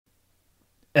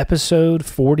Episode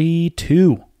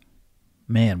 42.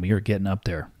 Man, we are getting up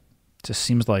there. It just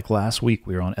seems like last week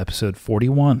we were on episode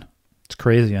 41. It's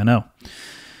crazy, I know.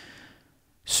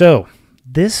 So,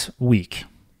 this week,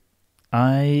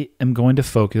 I am going to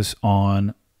focus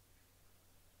on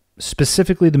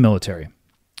specifically the military.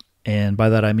 And by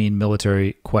that I mean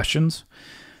military questions.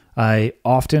 I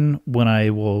often, when I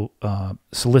will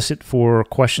solicit for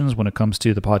questions when it comes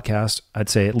to the podcast, I'd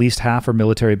say at least half are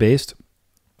military-based.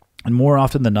 And more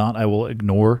often than not, I will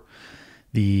ignore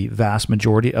the vast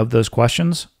majority of those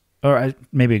questions. Or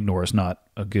maybe ignore is not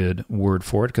a good word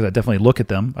for it, because I definitely look at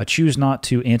them. I choose not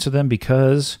to answer them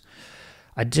because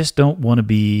I just don't want to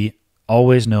be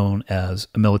always known as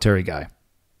a military guy.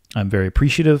 I'm very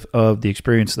appreciative of the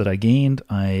experience that I gained.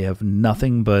 I have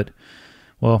nothing but,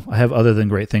 well, I have other than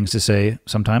great things to say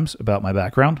sometimes about my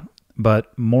background,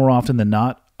 but more often than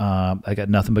not, I got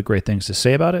nothing but great things to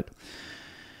say about it.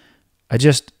 I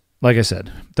just, like I said,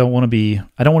 I don't want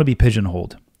to be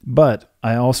pigeonholed, but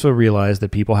I also realize that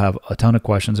people have a ton of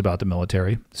questions about the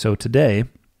military. So today,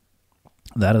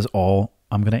 that is all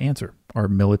I'm going to answer, are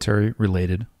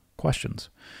military-related questions,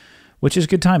 which is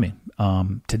good timing.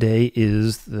 Today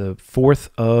is the 4th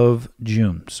of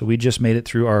June, so we just made it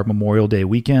through our Memorial Day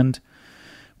weekend,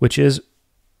 which is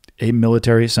a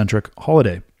military-centric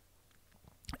holiday.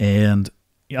 And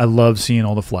I love seeing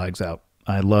all the flags out.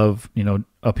 I love,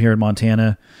 up here in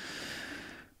Montana,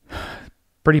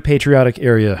 pretty patriotic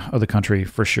area of the country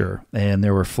for sure. And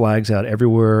there were flags out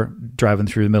everywhere, driving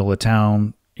through the middle of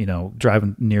town,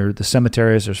 driving near the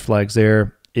cemeteries, there's flags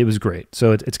there. It was great.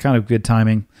 So it's kind of good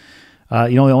timing.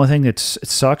 The only thing it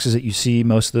sucks is that you see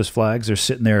most of those flags are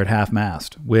sitting there at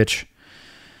half-mast, which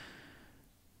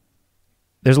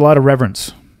there's a lot of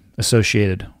reverence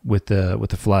associated with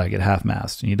the flag at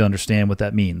half-mast. You need to understand what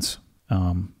that means.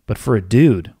 But for a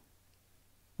dude,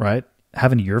 right,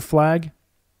 having your flag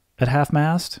at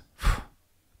half-mast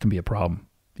can be a problem.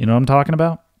 You know what I'm talking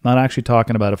about? Not actually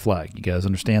talking about a flag. You guys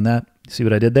understand that? See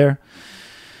what I did there?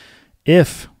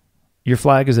 If your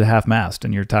flag is at half-mast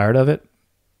and you're tired of it,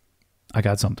 I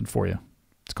got something for you.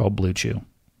 It's called Blue Chew.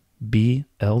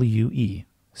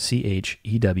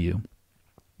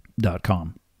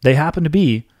 BLUECHEW.com. They happen to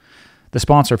be the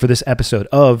sponsor for this episode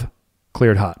of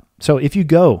Cleared Hot. So if you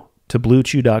go to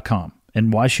bluechew.com,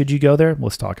 and why should you go there?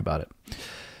 Let's talk about it.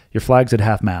 Your flag's at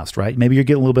half-mast, right? Maybe you're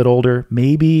getting a little bit older.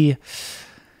 Maybe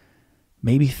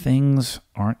things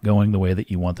aren't going the way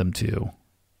that you want them to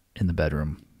in the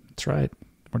bedroom. That's right.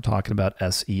 We're talking about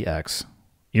sex.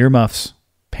 Earmuffs.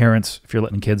 Parents, if you're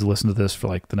letting kids listen to this for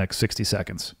like the next 60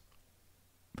 seconds.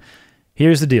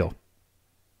 Here's the deal.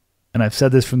 And I've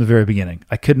said this from the very beginning.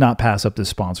 I could not pass up this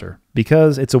sponsor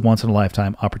because it's a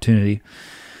once-in-a-lifetime opportunity.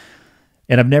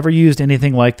 And I've never used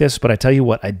anything like this, but I tell you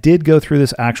what, I did go through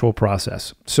this actual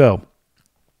process. So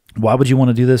why would you want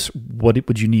to do this? What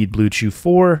would you need Blue Chew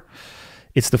for?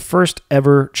 It's the first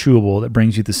ever chewable that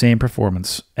brings you the same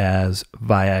performance as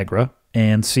Viagra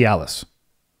and Cialis.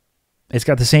 It's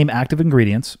got the same active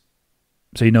ingredients,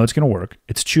 so you know it's going to work.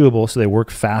 It's chewable, so they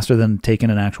work faster than taking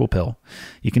an actual pill.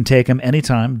 You can take them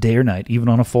anytime, day or night, even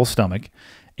on a full stomach,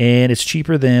 and it's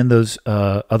cheaper than those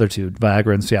other two,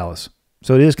 Viagra and Cialis.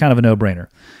 So it is kind of a no-brainer.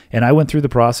 And I went through the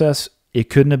process.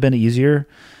 It couldn't have been easier.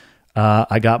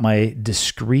 I got my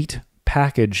discreet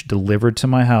package delivered to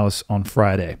my house on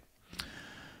Friday.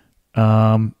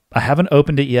 I haven't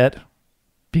opened it yet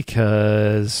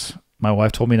because my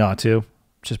wife told me not to.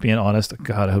 Just being honest.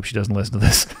 God, I hope she doesn't listen to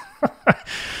this.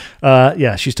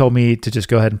 She's told me to just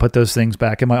go ahead and put those things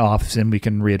back in my office and we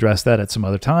can readdress that at some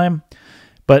other time.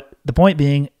 But the point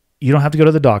being, you don't have to go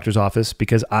to the doctor's office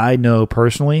because I know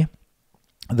personally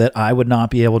that I would not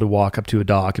be able to walk up to a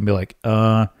doc and be like,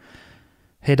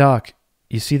 hey doc,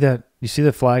 you see that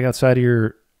flag outside of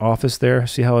your office there?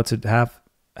 See how it's at half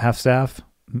staff?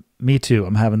 Me too.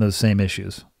 I'm having those same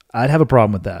issues. I'd have a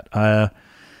problem with that.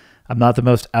 I'm not the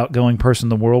most outgoing person in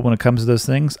the world when it comes to those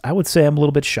things. I would say I'm a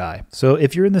little bit shy. So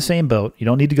if you're in the same boat, you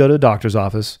don't need to go to a doctor's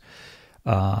office.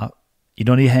 You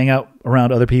don't need to hang out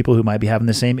around other people who might be having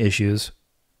the same issues.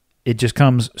 It just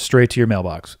comes straight to your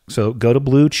mailbox. So go to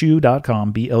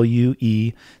bluechew.com,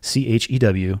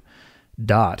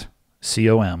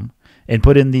 BLUECHEW.com, and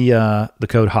put in the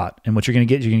code HOT. And what you're going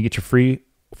to get your free,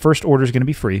 first order is going to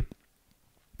be free.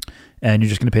 And you're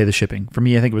just going to pay the shipping. For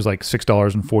me, I think it was like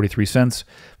 $6.43.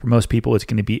 For most people, it's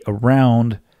going to be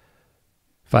around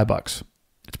 $5.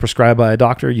 It's prescribed by a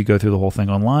doctor. You go through the whole thing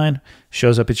online.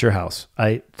 Shows up at your house.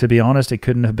 To be honest, it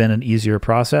couldn't have been an easier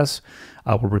process.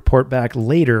 I will report back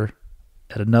later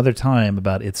at another time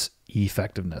about its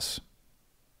effectiveness.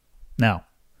 Now,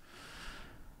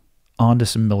 on to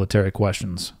some military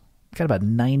questions. Got about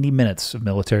 90 minutes of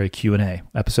military Q&A.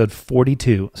 Episode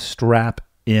 42. Strap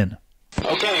in.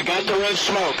 Okay, got the red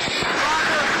smoke.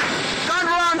 Gun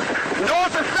run,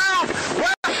 north and south,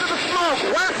 west of the smoke,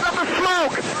 west of the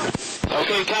smoke.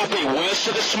 Okay, copy. West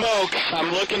of the smoke.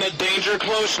 I'm looking at danger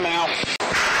close now.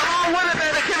 Come on with it,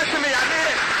 baby. Give it to me. I need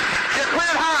it. You're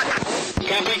cleared hot.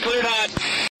 Copy, cleared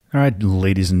hot. All right,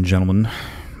 ladies and gentlemen,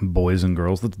 boys and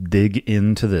girls, let's dig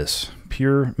into this.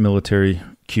 Pure military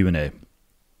Q&A.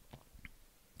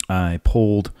 I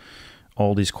pulled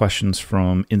all these questions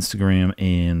from Instagram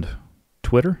and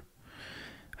Twitter.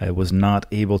 I was not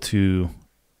able to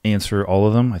answer all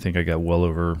of them. I think I got well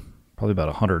over probably about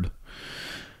 100.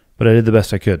 But I did the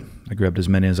best I could. I grabbed as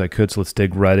many as I could, so let's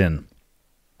dig right in.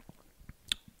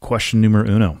 Question numero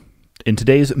uno. In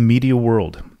today's media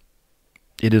world,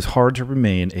 it is hard to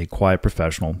remain a quiet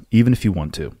professional, even if you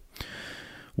want to.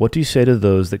 What do you say to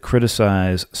those that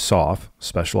criticize SOF,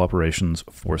 Special Operations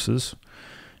Forces,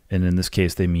 and in this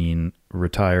case they mean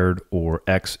retired or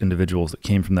ex-individuals that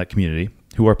came from that community,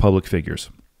 who are public figures?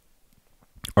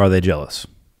 Are they jealous?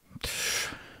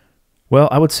 Well,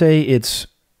 I would say it's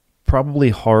probably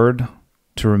hard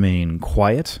to remain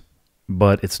quiet,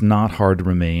 but it's not hard to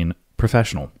remain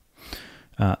professional.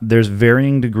 There's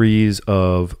varying degrees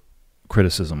of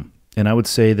criticism. And I would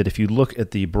say that if you look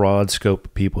at the broad scope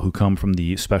of people who come from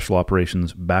the special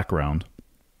operations background,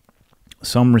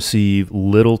 some receive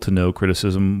little to no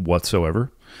criticism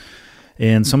whatsoever,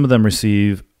 and some of them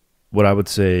receive what I would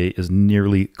say is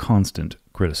nearly constant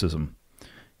criticism.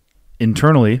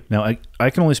 Internally, now I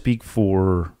can only speak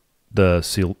for the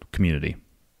SEAL community,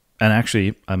 and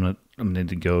actually I'm going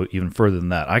to go even further than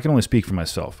that. I can only speak for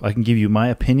myself. I can give you my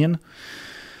opinion.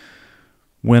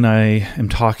 When I am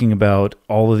talking about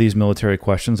all of these military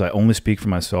questions, I only speak for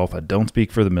myself. I don't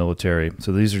speak for the military.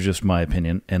 So these are just my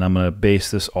opinion. And I'm going to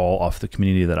base this all off the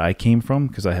community that I came from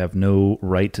because I have no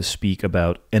right to speak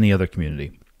about any other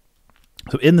community.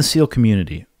 So in the SEAL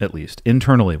community, at least,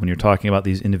 internally, when you're talking about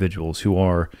these individuals who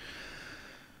are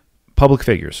public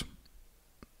figures,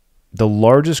 the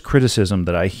largest criticism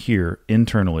that I hear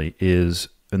internally is,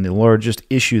 and the largest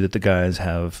issue that the guys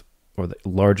have, or the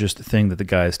largest thing that the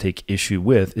guys take issue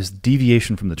with, is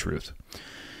deviation from the truth.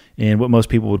 And what most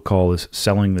people would call is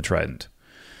selling the trident.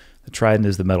 The trident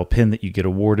is the metal pin that you get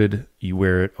awarded. You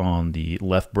wear it on the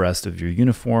left breast of your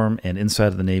uniform, and inside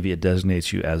of the Navy, it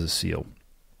designates you as a SEAL.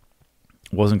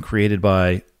 It wasn't created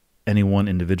by any one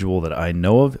individual that I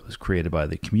know of. It was created by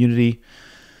the community.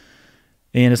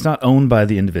 And it's not owned by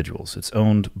the individuals. It's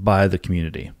owned by the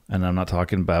community. And I'm not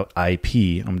talking about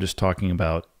IP. I'm just talking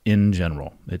about in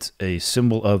general. It's a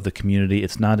symbol of the community.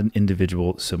 It's not an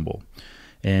individual symbol.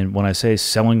 And when I say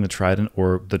selling the trident,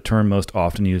 or the term most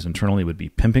often used internally would be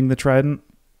pimping the trident,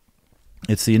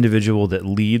 it's the individual that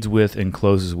leads with and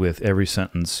closes with every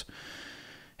sentence,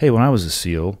 hey, when I was a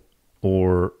SEAL,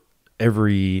 or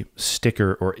every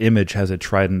sticker or image has a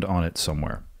trident on it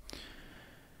somewhere.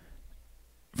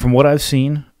 From what I've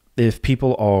seen, if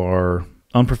people are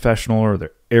unprofessional or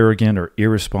they're arrogant or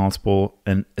irresponsible,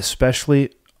 and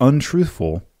especially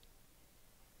untruthful,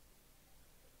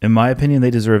 in my opinion,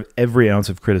 they deserve every ounce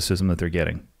of criticism that they're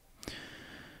getting.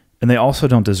 And they also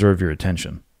don't deserve your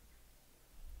attention.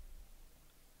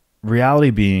 Reality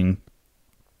being,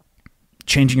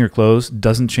 changing your clothes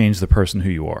doesn't change the person who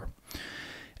you are.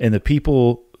 And the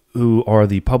people who are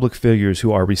the public figures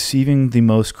who are receiving the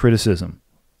most criticism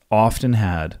often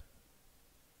had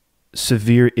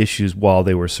severe issues while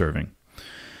they were serving.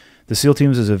 The SEAL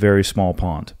teams is a very small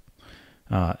pond.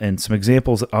 And some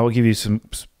examples, I'll give you some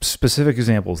specific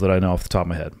examples that I know off the top of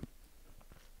my head.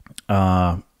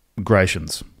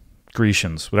 Grecians,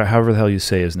 however the hell you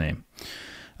say his name.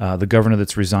 The governor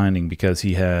that's resigning because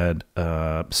he had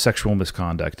sexual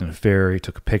misconduct in an affair. He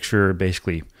took a picture,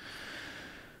 basically,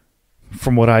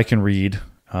 from what I can read,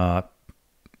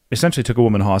 essentially took a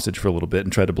woman hostage for a little bit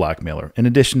and tried to blackmail her, in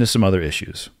addition to some other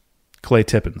issues. Clay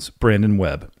Tippins, Brandon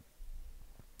Webb.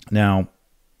 Now,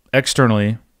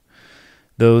 externally,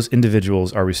 those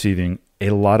individuals are receiving a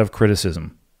lot of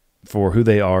criticism for who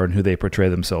they are and who they portray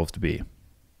themselves to be.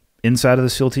 Inside of the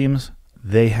SEAL teams,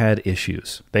 they had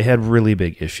issues. They had really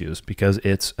big issues because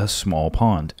it's a small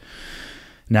pond.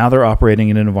 Now they're operating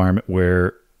in an environment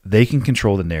where they can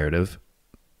control the narrative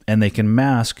and they can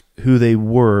mask who they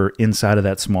were inside of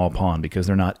that small pond because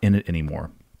they're not in it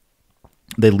anymore.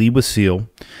 They lead with SEAL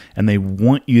and they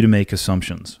want you to make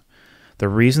assumptions. The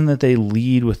reason that they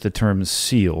lead with the term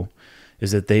SEAL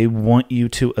is that they want you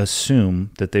to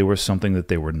assume that they were something that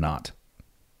they were not.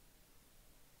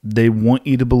 They want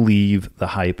you to believe the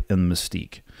hype and the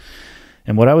mystique.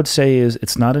 And what I would say is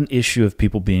it's not an issue of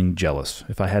people being jealous.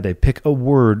 If I had to pick a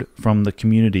word from the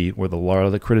community where a lot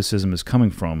of the criticism is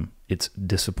coming from, it's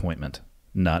disappointment,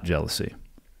 not jealousy.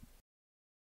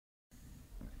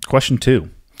 Question 2.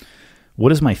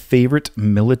 What is my favorite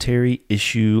military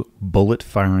issue bullet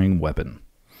firing weapon?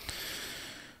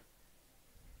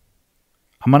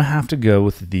 I'm going to have to go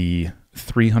with the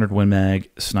 300 Win Mag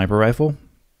sniper rifle.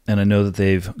 And I know that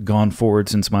they've gone forward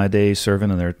since my day serving,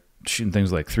 and they're shooting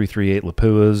things like 338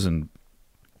 Lapuas and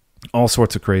all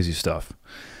sorts of crazy stuff.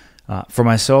 For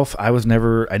myself, I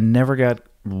never got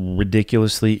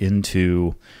ridiculously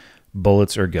into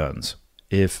bullets or guns.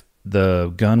 If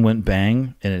the gun went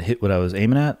bang and it hit what I was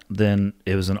aiming at, then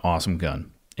it was an awesome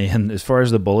gun. And as far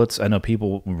as the bullets, I know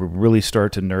people really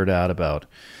start to nerd out about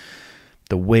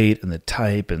the weight and the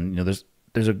type, and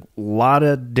there's a lot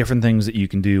of different things that you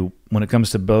can do when it comes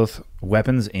to both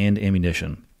weapons and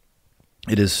ammunition.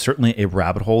 It is certainly a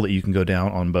rabbit hole that you can go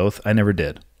down on both. I never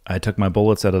did. I took my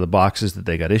bullets out of the boxes that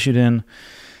they got issued in,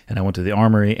 and I went to the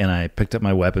armory and I picked up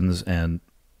my weapons and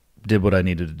did what I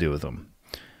needed to do with them.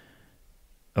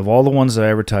 Of all the ones that I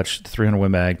ever touched, the 300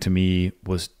 Win Mag to me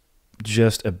was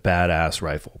just a badass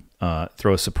rifle.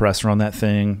 Throw a suppressor on that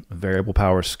thing, a variable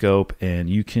power scope, and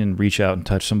you can reach out and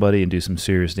touch somebody and do some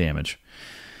serious damage.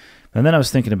 And then I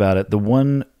was thinking about it. The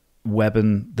one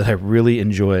weapon that I really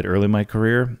enjoyed early in my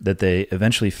career that they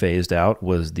eventually phased out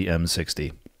was the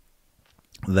M60.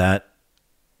 That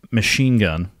machine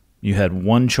gun, you had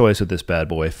one choice with this bad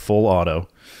boy, full auto,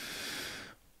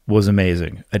 was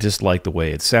amazing. I just liked the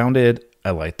way it sounded. I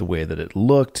liked the way that it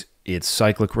looked. Its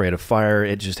cyclic rate of fire,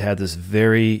 it just had this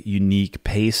very unique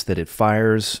pace that it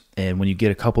fires. And when you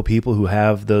get a couple people who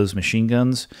have those machine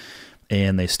guns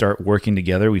and they start working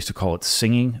together, we used to call it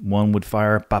singing. One would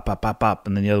fire, pop, pop, pop, pop,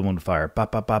 and then the other one would fire,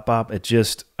 pop, pop, pop, pop. It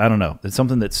just, I don't know. It's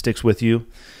something that sticks with you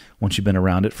once you've been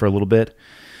around it for a little bit.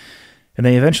 And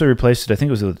they eventually replaced it. I think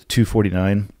it was with the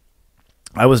 249.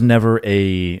 I was never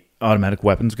a automatic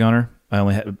weapons gunner.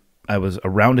 I was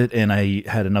around it, and I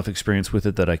had enough experience with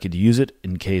it that I could use it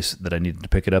in case that I needed to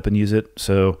pick it up and use it.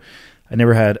 So I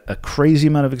never had a crazy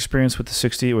amount of experience with the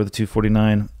 60 or the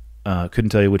 249. Couldn't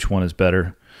tell you which one is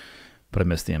better, but I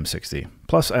missed the M60.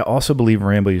 Plus, I also believe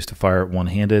Rambo used to fire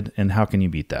one-handed, and how can you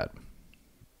beat that?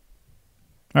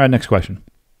 All right, next question.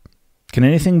 Can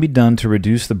anything be done to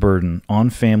reduce the burden on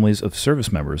families of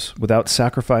service members without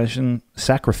sacrificing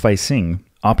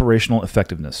operational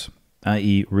effectiveness,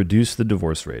 i.e. reduce the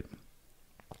divorce rate?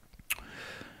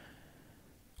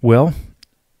 Well,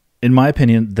 in my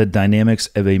opinion, the dynamics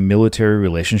of a military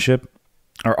relationship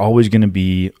are always going to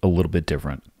be a little bit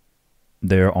different.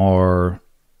 There are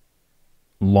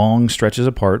long stretches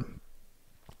apart.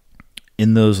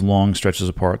 In those long stretches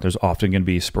apart, there's often going to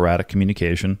be sporadic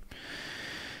communication,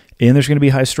 and there's going to be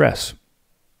high stress.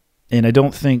 And I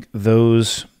don't think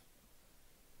those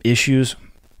issues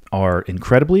are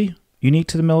incredibly unique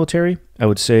to the military. I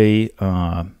would say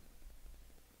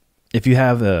if you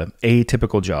have a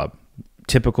atypical job,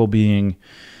 typical being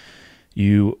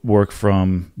you work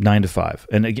from 9 to 5,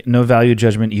 and again, no value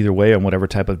judgment either way on whatever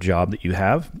type of job that you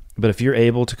have, but if you're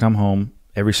able to come home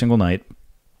every single night,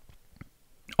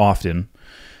 often,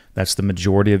 that's the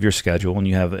majority of your schedule, and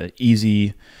you have an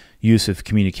easy use of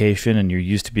communication, and you're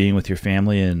used to being with your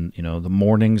family in the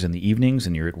mornings and the evenings,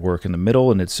 and you're at work in the middle,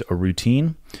 and it's a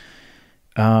routine.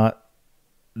 There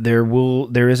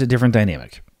is a different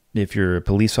dynamic. If you're a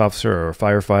police officer or a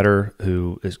firefighter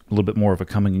who is a little bit more of a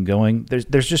coming and going,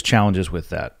 there's just challenges with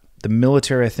that. The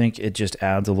military, I think it just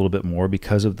adds a little bit more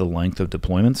because of the length of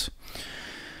deployments.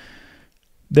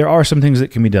 There are some things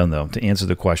that can be done, though, to answer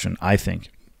the question, I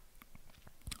think.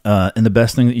 And the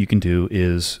best thing that you can do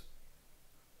is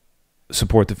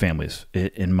support the families,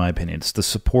 in my opinion. It's the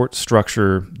support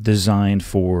structure designed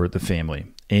for the family.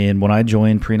 And when I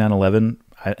joined pre-9/11,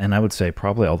 and I would say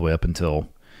probably all the way up until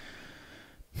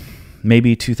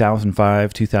maybe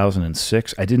 2005,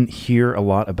 2006, I didn't hear a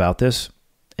lot about this.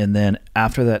 And then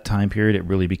after that time period, it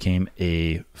really became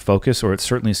a focus, or it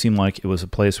certainly seemed like it was a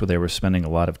place where they were spending a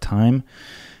lot of time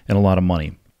and a lot of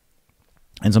money.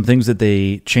 And some things that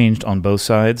they changed on both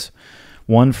sides.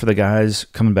 One, for the guys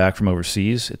coming back from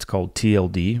overseas, it's called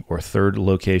TLD, or third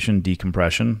location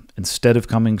decompression. Instead of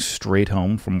coming straight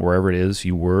home from wherever it is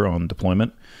you were on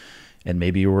deployment, and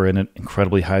maybe you were in an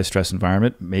incredibly high-stress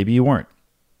environment, maybe you weren't.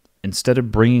 Instead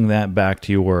of bringing that back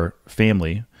to your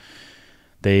family,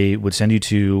 they would send you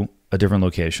to a different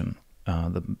location.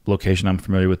 The location I'm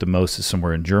familiar with the most is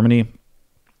somewhere in Germany.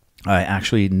 I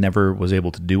actually never was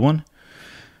able to do one,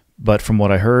 but from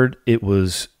what I heard, it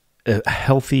was a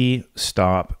healthy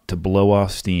stop to blow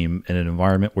off steam in an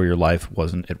environment where your life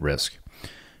wasn't at risk.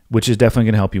 which is definitely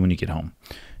going to help you when you get home.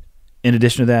 In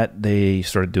addition to that, they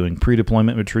started doing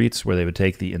pre-deployment retreats where they would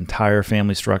take the entire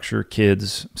family structure,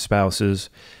 kids, spouses.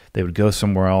 They would go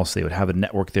somewhere else. They would have a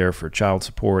network there for child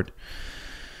support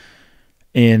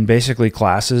and basically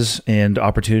classes and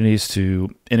opportunities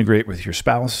to integrate with your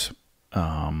spouse,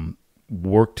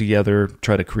 work together,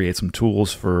 try to create some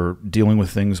tools for dealing with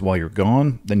things while you're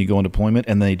gone. Then you go on deployment,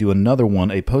 and then they do another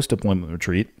one, a post-deployment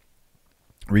retreat,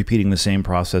 repeating the same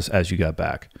process as you got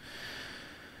back.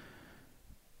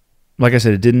 Like I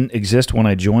said, it didn't exist when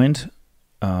I joined,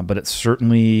 but it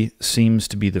certainly seems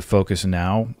to be the focus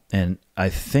now, and I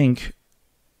think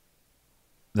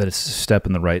that it's a step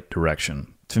in the right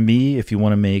direction. To me, if you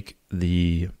want to make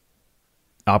the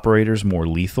operators more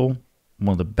lethal,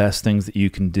 one of the best things that you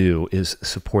can do is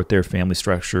support their family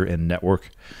structure and network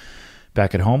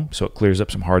back at home, so it clears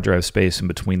up some hard drive space in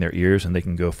between their ears, and they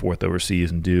can go forth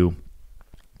overseas and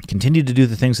continue to do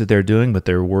the things that they're doing, but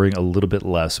they're worrying a little bit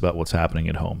less about what's happening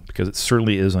at home, because it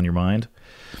certainly is on your mind.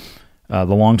 The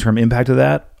long-term impact of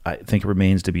that, I think it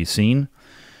remains to be seen.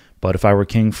 But if I were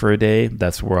king for a day,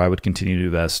 that's where I would continue to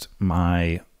invest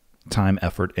my time,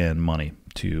 effort, and money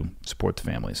to support the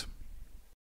families.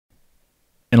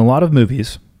 In a lot of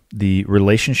movies, the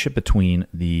relationship between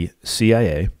the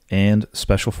CIA and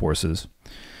Special Forces,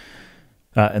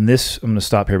 and this, I'm going to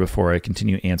stop here before I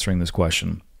continue answering this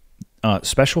question.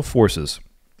 Special Forces,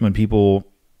 when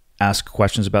people ask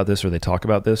questions about this or they talk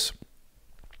about this,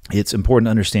 it's important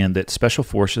to understand that Special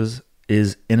Forces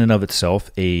is in and of itself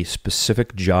a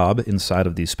specific job inside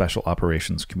of the Special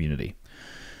Operations community.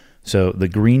 So the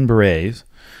Green Berets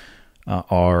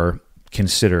are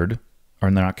considered, or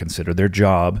not considered, their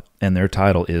job and their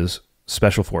title is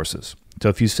Special Forces. So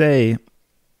if you say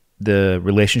the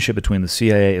relationship between the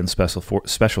CIA and Special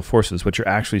Forces, what you're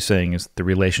actually saying is the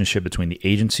relationship between the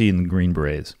agency and the Green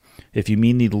Berets. If you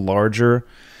mean the larger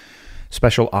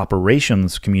Special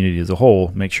Operations community as a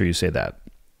whole, make sure you say that.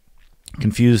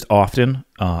 Confused often,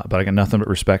 but I got nothing but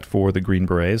respect for the Green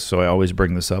Berets, so I always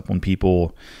bring this up when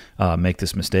people make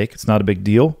this mistake. It's not a big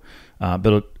deal, but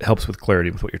it helps with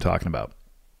clarity with what you're talking about.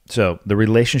 So the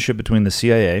relationship between the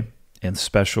CIA and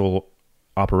Special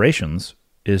Operations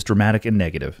is dramatic and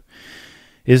negative.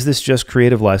 Is this just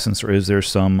creative license, or is there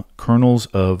some kernels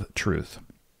of truth?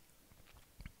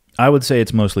 I would say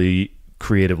it's mostly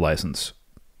creative license.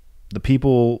 The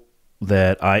people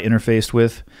that I interfaced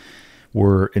with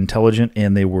were intelligent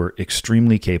and they were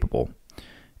extremely capable.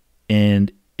 And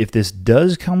if this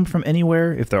does come from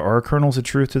anywhere, if there are kernels of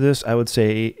truth to this, I would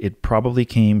say it probably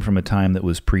came from a time that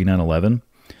was pre-9/11.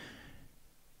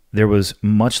 There was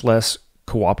much less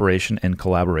cooperation and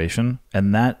collaboration,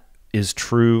 and that is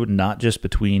true not just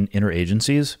between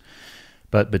interagencies,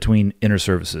 but between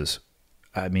inter-services.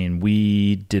 I mean,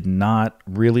 we did not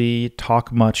really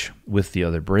talk much with the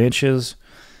other branches,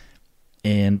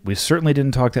 and we certainly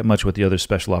didn't talk that much with the other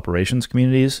special operations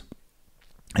communities.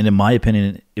 And in my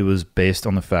opinion, it was based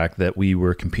on the fact that we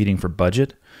were competing for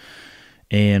budget,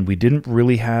 and we didn't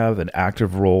really have an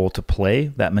active role to play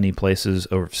that many places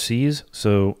overseas.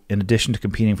 So in addition to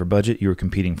competing for budget, you were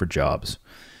competing for jobs.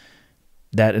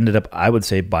 That ended up, I would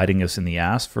say, biting us in the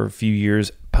ass for a few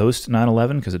years post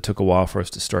 9/11, because it took a while for us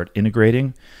to start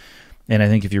integrating. And I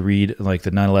think if you read like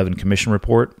the 9/11 Commission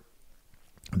report,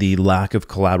 the lack of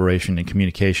collaboration and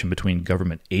communication between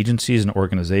government agencies and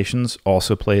organizations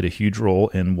also played a huge role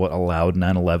in what allowed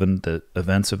 9/11, the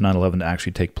events of 9/11, to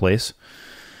actually take place.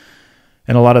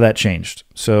 And a lot of that changed.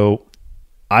 So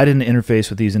I didn't interface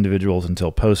with these individuals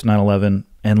until post 9/11.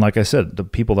 And like I said, the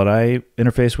people that I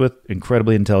interface with,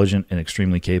 incredibly intelligent and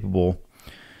extremely capable.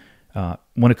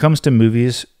 When it comes to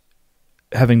movies,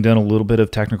 having done a little bit of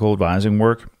technical advising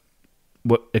work,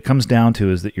 what it comes down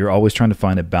to is that you're always trying to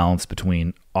find a balance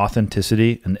between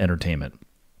authenticity and entertainment.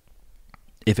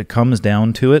 If it comes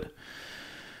down to it,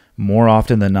 more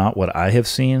often than not, what I have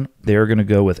seen, they're going to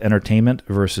go with entertainment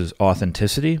versus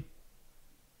authenticity,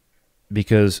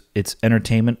 because it's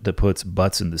entertainment that puts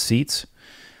butts in the seats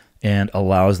and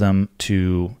allows them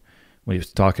to, when you're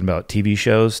talking about TV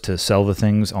shows, to sell the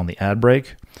things on the ad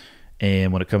break.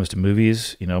 And when it comes to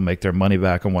movies, make their money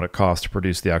back on what it costs to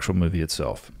produce the actual movie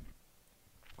itself.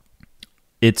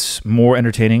 It's more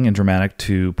entertaining and dramatic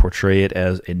to portray it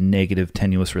as a negative,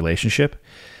 tenuous relationship.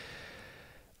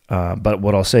 But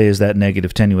what I'll say is that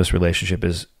negative, tenuous relationship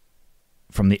is,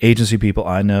 from the agency people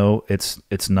I know,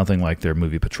 it's nothing like their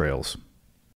movie portrayals.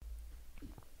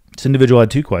 This individual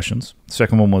had two questions. The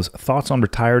second one was thoughts on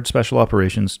retired special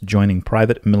operations joining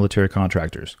private military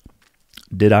contractors.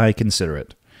 Did I consider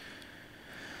it?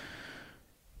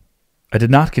 I did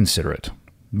not consider it.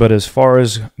 But as far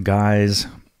as guys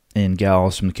and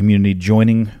gals from the community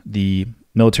joining the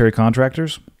military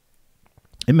contractors,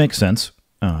 it makes sense.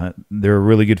 They're a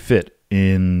really good fit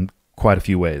in quite a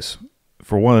few ways.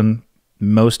 For one,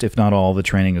 most, if not all, the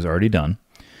training is already done.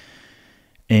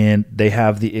 And they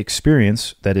have the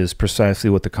experience that is precisely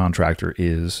what the contractor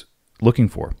is looking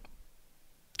for.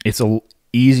 It's an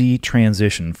easy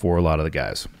transition for a lot of the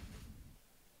guys.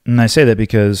 And I say that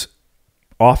because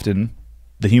often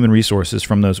the human resources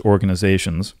from those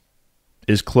organizations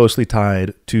is closely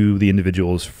tied to the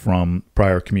individuals from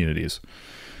prior communities.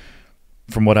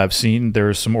 From what I've seen,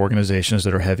 there's some organizations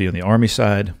that are heavy on the Army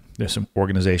side. There's some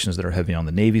organizations that are heavy on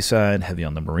the Navy side, heavy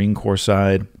on the Marine Corps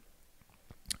side.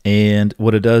 And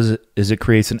what it does is it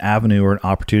creates an avenue or an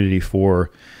opportunity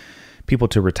for people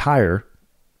to retire,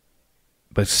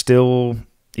 but still,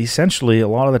 essentially, a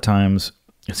lot of the times,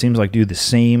 it seems like do the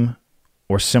same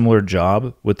or similar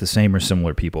job with the same or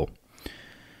similar people.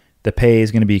 The pay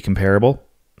is going to be comparable.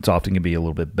 It's often going to be a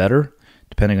little bit better,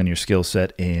 depending on your skill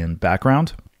set and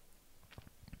background.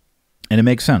 And it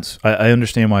makes sense. I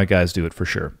understand why guys do it for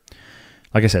sure.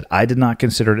 Like I said, I did not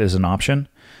consider it as an option.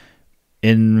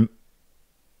 In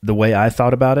the way I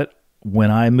thought about it,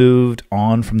 when I moved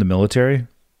on from the military,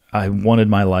 I wanted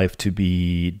my life to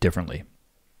be differently.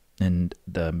 And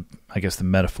I guess the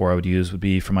metaphor I would use would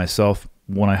be for myself,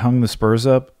 when I hung the spurs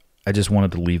up, I just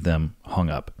wanted to leave them hung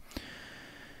up.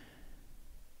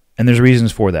 And there's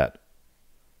reasons for that.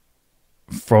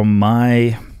 From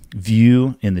my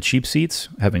view in the cheap seats,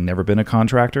 having never been a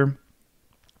contractor,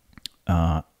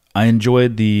 I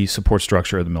enjoyed the support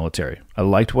structure of the military. I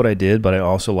liked what I did, but I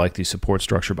also liked the support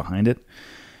structure behind it.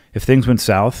 If things went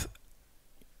south,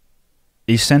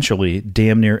 essentially,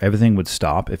 damn near everything would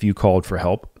stop if you called for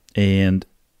help, and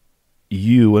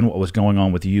you and what was going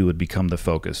on with you would become the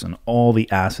focus, and all the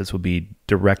assets would be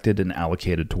directed and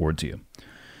allocated towards you.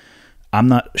 I'm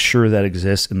not sure that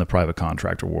exists in the private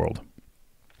contractor world.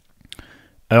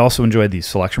 I also enjoyed the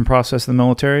selection process in the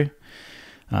military.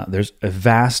 There's a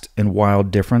vast and wild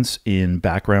difference in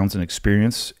backgrounds and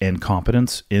experience and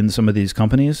competence in some of these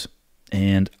companies,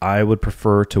 and I would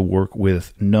prefer to work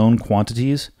with known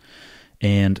quantities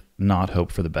and not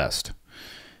hope for the best.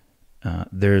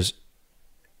 There's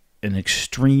an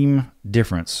extreme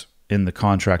difference in the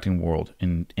contracting world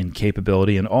in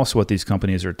capability and also what these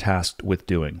companies are tasked with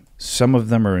doing. Some of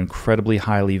them are incredibly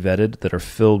highly vetted that are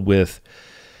filled with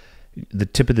the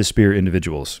tip of the spear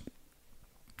individuals.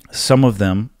 Some of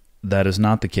them, that is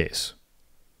not the case.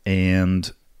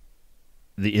 And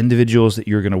the individuals that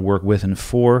you're going to work with and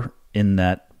for in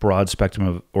that broad spectrum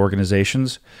of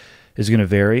organizations is going to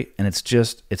vary, and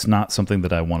it's not something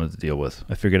that I wanted to deal with.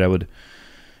 I figured I would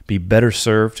be better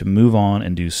served to move on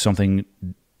and do something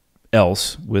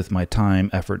else with my time,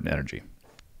 effort, and energy.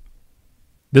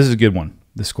 This is a good one,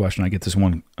 this question. I get this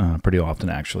one pretty often,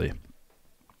 actually.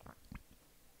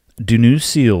 Do new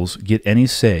SEALs get any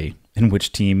say in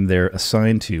which team they're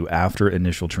assigned to after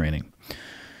initial training?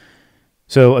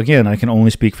 So again, I can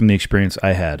only speak from the experience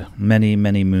I had many,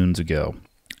 many moons ago.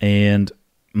 And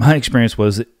my experience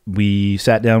was that we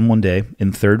sat down one day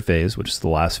in third phase, which is the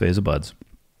last phase of BUDS,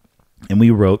 and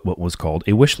we wrote what was called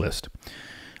a wish list.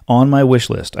 On my wish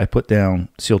list, I put down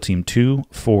SEAL Team 2,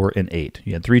 4, and 8.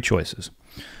 You had 3 choices.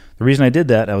 The reason I did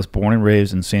that, I was born and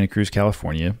raised in Santa Cruz,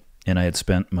 California, and I had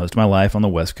spent most of my life on the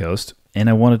West Coast, and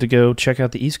I wanted to go check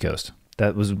out the East Coast.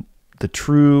 That was the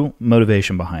true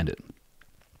motivation behind it.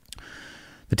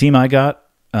 The team I got,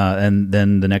 and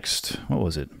then the next,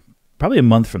 probably a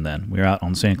month from then, we were out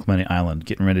on San Clemente Island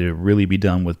getting ready to really be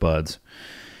done with BUDS.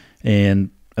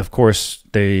 And of course,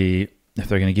 if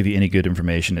they're going to give you any good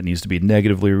information, it needs to be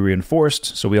negatively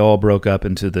reinforced. So we all broke up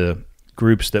into the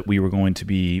groups that we were going to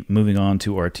be moving on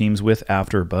to our teams with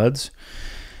after BUDS.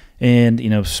 And,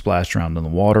 splashed around in the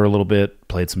water a little bit,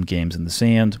 played some games in the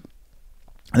sand.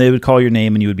 And they would call your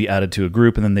name and you would be added to a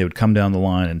group, and then they would come down the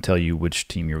line and tell you which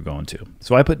team you were going to.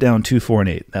 So I put down 2, 4, and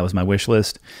 8. That was my wish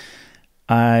list.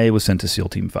 I was sent to SEAL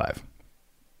Team 5.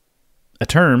 A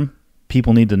term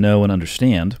people need to know and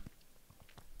understand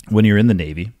when you're in the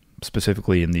Navy,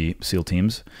 specifically in the SEAL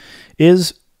teams,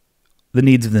 is the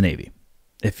needs of the Navy.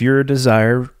 If your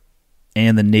desire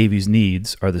and the Navy's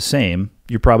needs are the same,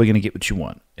 you're probably going to get what you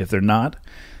want. If they're not,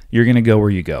 you're going to go where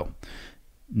you go.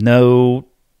 No,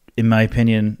 in my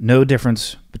opinion, no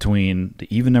difference between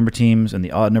the even number teams and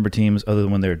the odd number teams other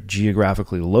than when they're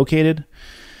geographically located.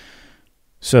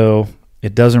 So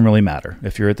it doesn't really matter.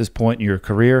 If you're at this point in your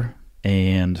career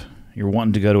and you're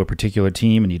wanting to go to a particular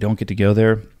team and you don't get to go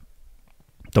there,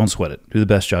 don't sweat it. Do the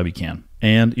best job you can.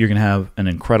 And you're going to have an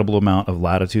incredible amount of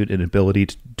latitude and ability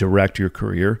to direct your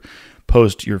career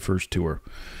post your first tour.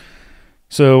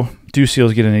 So do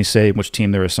SEALs get any say in which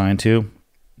team they're assigned to?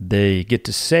 They get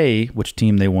to say which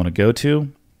team they want to go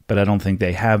to, but I don't think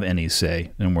they have any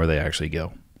say in where they actually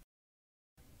go.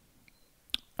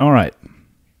 All right.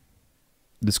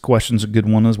 This question's a good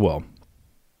one as well.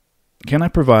 Can I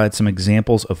provide some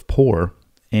examples of poor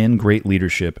and great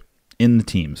leadership in the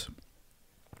teams?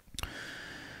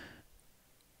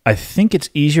 I think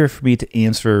it's easier for me to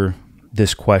answer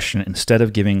this question instead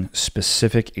of giving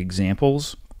specific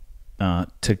examples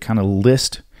to kind of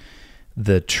list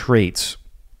the traits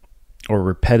or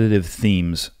repetitive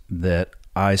themes that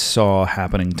I saw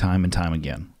happening time and time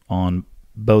again on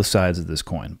both sides of this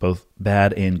coin, both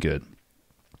bad and good.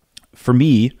 For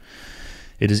me,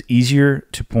 it is easier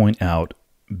to point out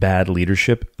bad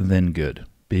leadership than good,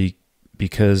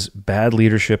 because bad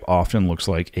leadership often looks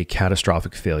like a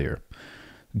catastrophic failure.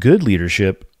 Good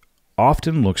leadership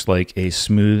often looks like a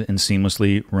smooth and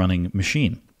seamlessly running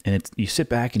machine. And you sit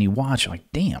back and you watch, like,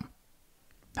 damn,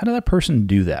 how did that person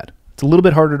do that? It's a little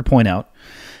bit harder to point out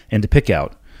and to pick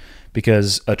out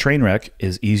because a train wreck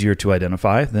is easier to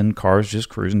identify than cars just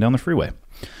cruising down the freeway.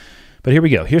 But here we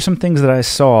go. Here's some things that I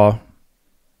saw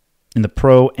in the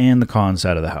pro and the con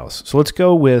side of the house. So let's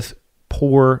go with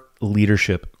poor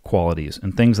leadership qualities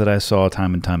and things that I saw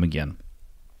time and time again.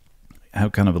 I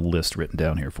have kind of a list written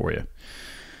down here for you.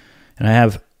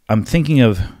 And I'm thinking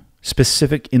of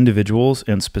specific individuals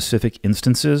and specific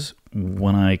instances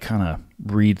when I kind of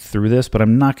read through this, but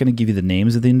I'm not going to give you the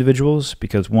names of the individuals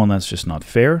because, one, that's just not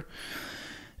fair,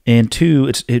 and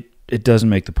two, it doesn't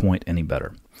make the point any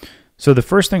better. So the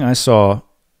first thing I saw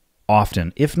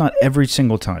often, if not every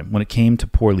single time, when it came to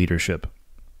poor leadership,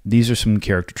 these are some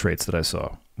character traits that I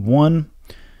saw. One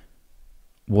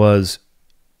was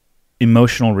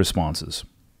emotional responses.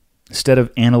 Instead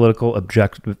of analytical,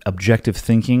 objective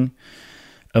thinking,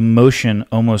 emotion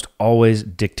almost always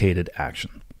dictated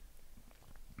action.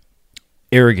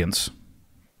 Arrogance,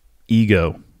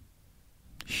 ego,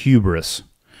 hubris,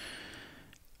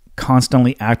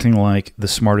 constantly acting like the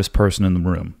smartest person in the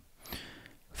room,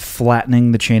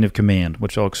 flattening the chain of command,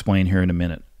 which I'll explain here in a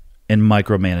minute, and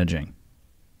micromanaging.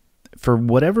 For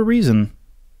whatever reason,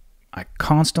 I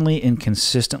constantly and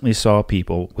consistently saw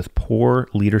people with poor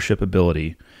leadership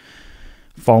ability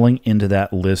falling into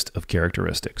that list of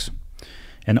characteristics.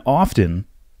 And often,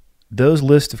 those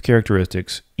lists of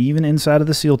characteristics, even inside of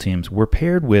the SEAL teams, were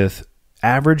paired with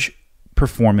average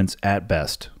performance at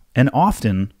best, and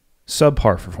often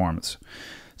subpar performance.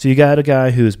 So you got a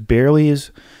guy who's barely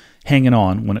is hanging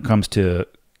on when it comes to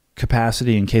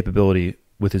capacity and capability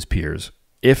with his peers,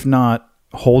 if not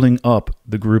holding up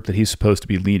the group that he's supposed to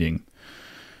be leading,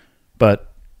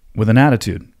 but with an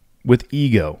attitude, with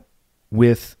ego,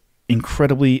 with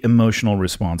incredibly emotional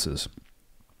responses.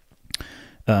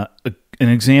 An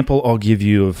example I'll give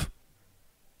you of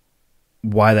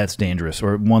why that's dangerous,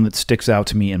 or one that sticks out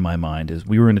to me in my mind, is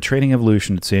we were in a training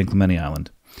evolution at San Clemente Island,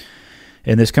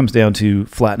 and this comes down to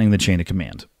flattening the chain of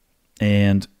command.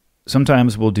 And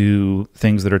sometimes we'll do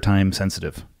things that are time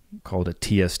sensitive, called a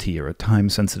TST, or a time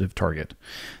sensitive target.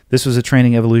 This was a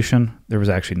training evolution. There was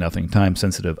actually nothing time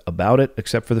sensitive about it,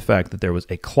 except for the fact that there was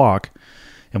a clock,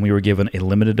 and we were given a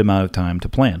limited amount of time to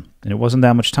plan. And it wasn't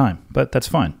that much time, but that's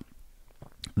fine.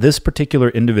 This particular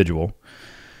individual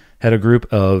had a group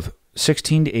of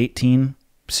 16 to 18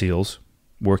 SEALs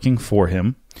working for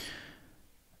him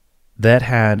that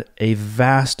had a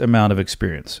vast amount of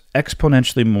experience,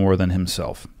 exponentially more than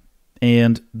himself.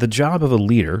 And the job of a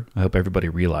leader, I hope everybody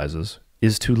realizes,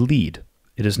 is to lead.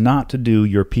 It is not to do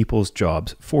your people's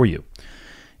jobs for you.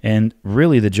 And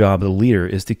really the job of the leader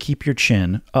is to keep your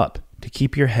chin up, to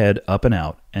keep your head up and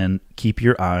out, and keep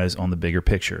your eyes on the bigger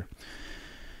picture.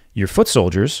 Your foot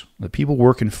soldiers, the people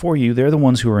working for you, they're the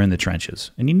ones who are in the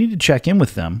trenches. And you need to check in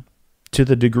with them to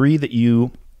the degree that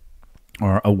you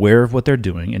are aware of what they're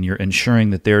doing and you're ensuring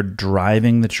that they're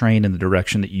driving the train in the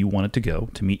direction that you want it to go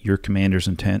to meet your commander's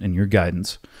intent and your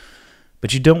guidance.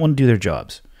 But you don't want to do their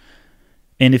jobs.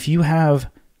 And if you have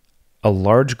a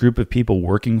large group of people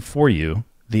working for you,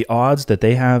 the odds that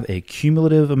they have a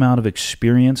cumulative amount of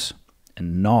experience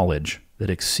and knowledge that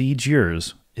exceeds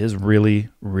yours is really,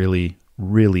 really,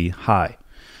 really high.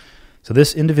 So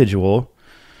this individual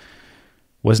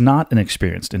was not an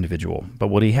experienced individual, but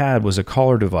what he had was a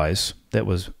collar device that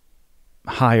was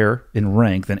higher in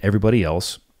rank than everybody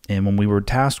else. And when we were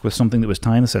tasked with something that was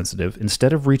time sensitive,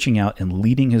 instead of reaching out and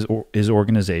leading his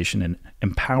organization and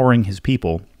empowering his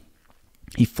people,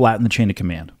 he flattened the chain of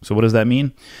command. So what does that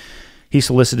mean? He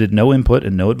solicited no input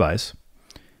and no advice.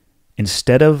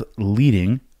 Instead of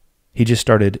leading, he just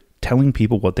started telling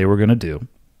people what they were going to do.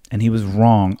 And he was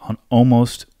wrong on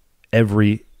almost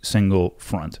every single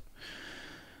front.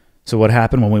 So what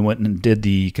happened when we went and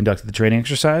conducted the training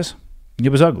exercise? It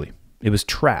was ugly. It was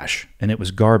trash, and it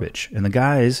was garbage. And the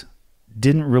guys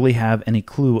didn't really have any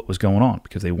clue what was going on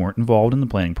because they weren't involved in the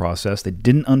planning process. They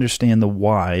didn't understand the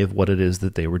why of what it is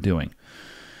that they were doing.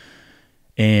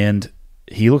 And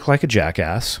he looked like a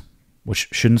jackass, which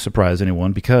shouldn't surprise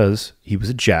anyone because he was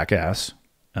a jackass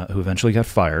who eventually got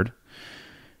fired.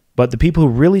 But the people who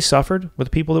really suffered were the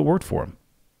people that worked for him.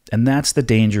 And that's the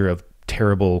danger of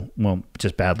terrible, well,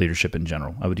 just bad leadership in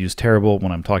general. I would use terrible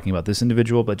when I'm talking about this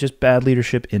individual, but just bad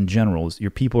leadership in general is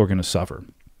your people are going to suffer.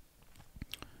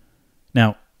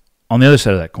 Now, on the other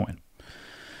side of that coin,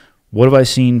 what have I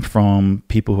seen from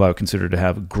people who I would consider to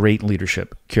have great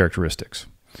leadership characteristics?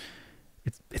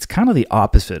 It's kind of the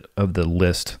opposite of the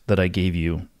list that I gave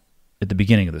you at the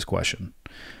beginning of this question.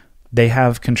 They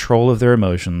have control of their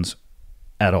emotions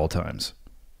at all times.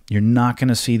 You're not going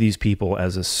to see these people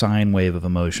as a sine wave of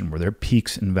emotion where they're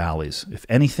peaks and valleys. If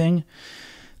anything,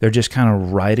 they're just kind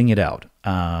of riding it out.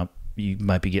 You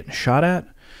might be getting shot at.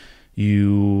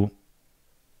 You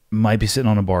might be sitting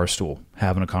on a bar stool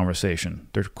having a conversation.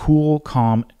 They're cool,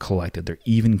 calm, collected. They're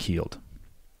even-keeled.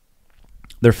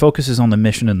 Their focus is on the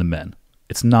mission and the men.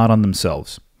 It's not on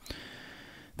themselves.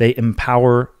 They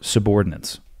empower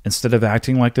subordinates. Instead of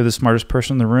acting like they're the smartest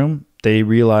person in the room, they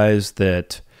realize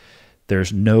that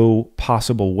there's no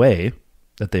possible way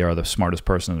that they are the smartest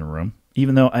person in the room,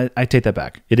 even though I take that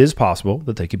back. It is possible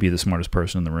that they could be the smartest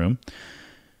person in the room.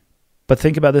 But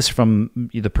think about this from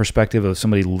the perspective of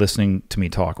somebody listening to me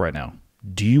talk right now.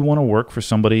 Do you want to work for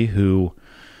somebody who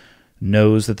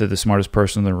knows that they're the smartest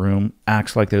person in the room,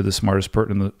 acts like they're the smartest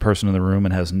person in the room,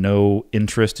 and has no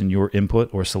interest in your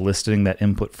input or soliciting that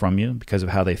input from you because of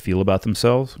how they feel about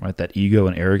themselves, right? That ego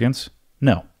and arrogance?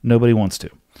 No, nobody wants to.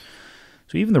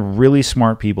 So even the really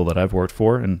smart people that I've worked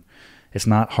for, and it's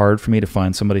not hard for me to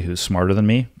find somebody who's smarter than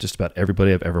me, just about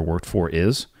everybody I've ever worked for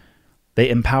is, they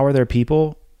empower their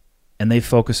people and they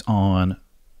focus on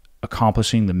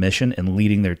accomplishing the mission and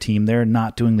leading their team there,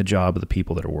 not doing the job of the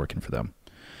people that are working for them.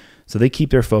 So they keep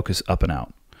their focus up and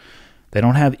out. They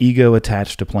don't have ego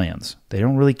attached to plans. They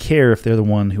don't really care if they're the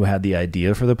one who had the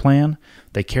idea for the plan.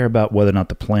 They care about whether or not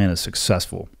the plan is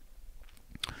successful.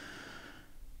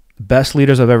 The best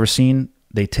leaders I've ever seen,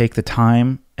 they take the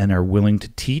time and are willing to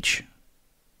teach,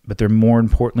 but they're more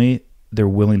importantly, they're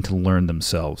willing to learn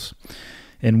themselves.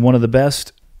 And one of the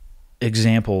best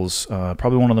examples,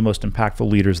 probably one of the most impactful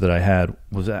leaders that I had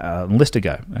was an enlisted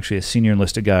guy, actually a senior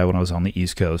enlisted guy when I was on the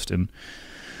East Coast. And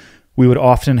we would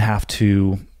often have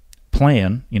to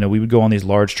plan, we would go on these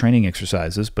large training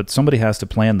exercises, but somebody has to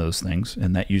plan those things.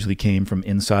 And that usually came from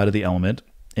inside of the element.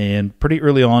 And pretty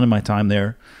early on in my time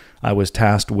there, I was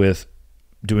tasked with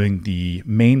doing the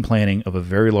main planning of a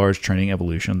very large training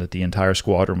evolution that the entire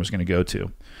squadron was going to go to.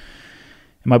 And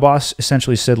my boss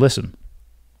essentially said, listen,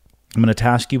 I'm going to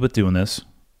task you with doing this.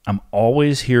 I'm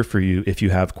always here for you if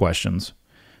you have questions,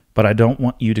 but I don't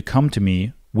want you to come to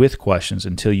me with questions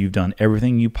until you've done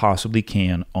everything you possibly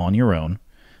can on your own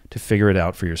to figure it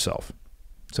out for yourself.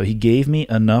 So he gave me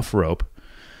enough rope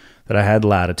that I had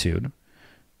latitude.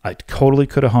 I totally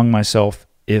could have hung myself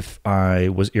if I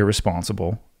was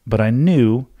irresponsible, but I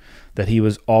knew that he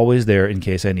was always there in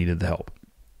case I needed the help.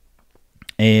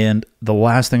 And the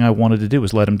last thing I wanted to do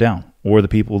was let him down or the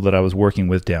people that I was working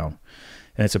with down.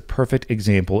 And it's a perfect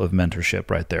example of mentorship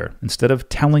right there. Instead of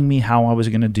telling me how I was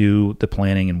going to do the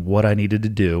planning and what I needed to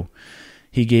do,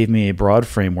 he gave me a broad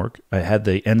framework. I had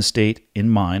the end state in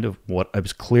mind of what I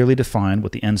was clearly defined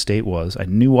what the end state was. I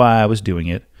knew why I was doing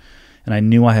it. And I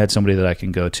knew I had somebody that I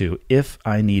can go to if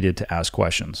I needed to ask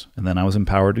questions. And then I was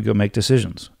empowered to go make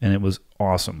decisions. And it was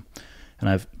awesome. And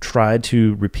I've tried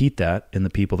to repeat that in the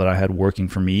people that I had working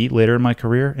for me later in my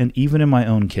career and even in my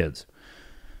own kids.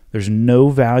 There's no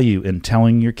value in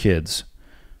telling your kids,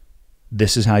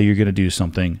 this is how you're going to do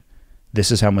something.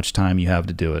 This is how much time you have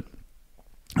to do it.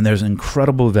 And there's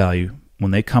incredible value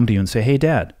when they come to you and say, hey,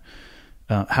 Dad,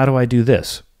 how do I do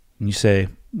this? And you say,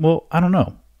 well, I don't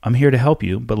know. I'm here to help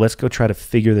you, but let's go try to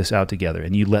figure this out together.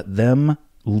 And you let them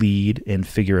lead and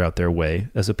figure out their way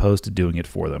as opposed to doing it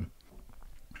for them.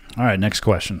 All right, next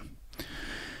question.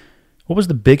 What was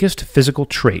the biggest physical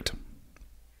trait,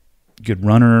 good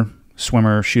runner,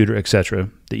 swimmer, shooter, etc.,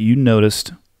 that you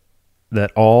noticed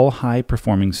that all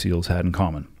high-performing SEALs had in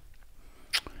common?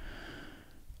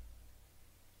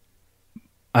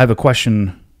 I have a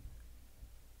question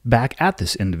back at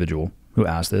this individual who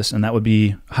asked this, and that would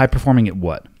be high-performing at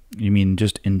what? You mean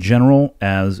just in general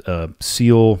as a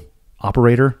SEAL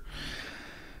operator?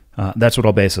 That's what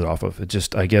I'll base it off of. It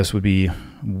just, I guess, would be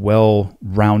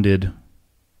well-rounded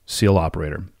SEAL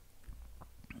operator.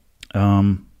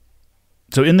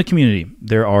 So in the community,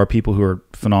 there are people who are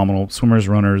phenomenal, swimmers,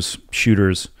 runners,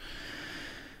 shooters.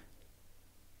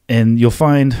 And you'll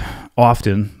find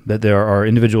often that there are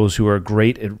individuals who are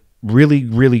great at really,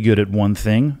 really good at one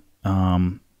thing,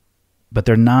 but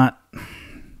they're not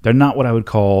what I would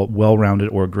call well-rounded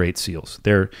or great SEALs.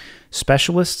 They're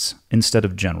specialists instead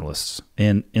of generalists.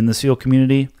 And in the SEAL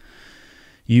community,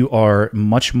 you are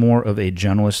much more of a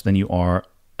generalist than you are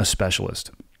a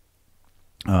specialist.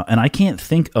 And I can't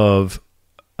think of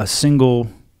a single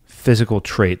physical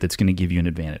trait that's going to give you an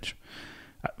advantage.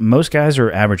 Most guys are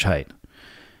average height.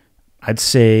 I'd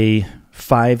say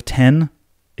 5'10"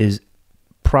 is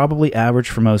probably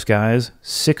average for most guys.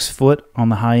 6 foot on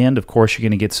the high end. Of course, you're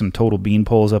going to get some total bean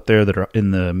poles up there that are in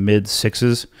the mid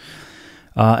 6s.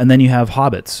 And then you have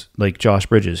hobbits like Josh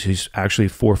Bridges, who's actually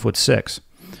 4'6".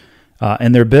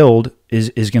 And their build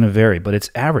is going to vary, but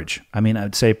it's average. I mean,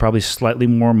 I'd say probably slightly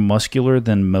more muscular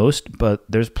than most, but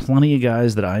there's plenty of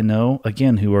guys that I know,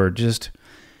 again, who are just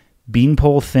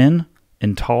beanpole thin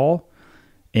and tall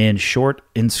and short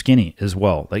and skinny as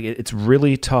well. Like, it's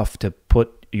really tough to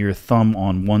put your thumb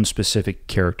on one specific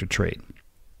character trait,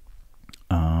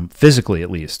 physically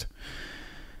at least.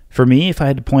 For me, if I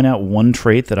had to point out one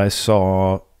trait that I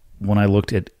saw when I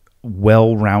looked at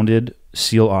well-rounded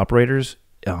SEAL operators,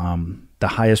 the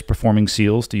highest performing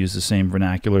SEALs, to use the same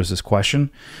vernacular as this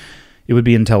question, it would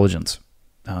be intelligence.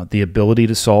 The ability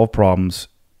to solve problems,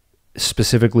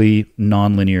 specifically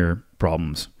nonlinear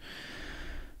problems.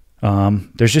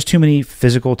 There's just too many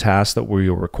physical tasks that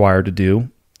we're required to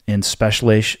do, and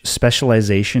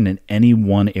specialization in any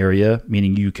one area,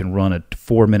 meaning you can run a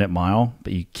 4-minute mile,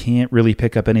 but you can't really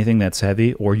pick up anything that's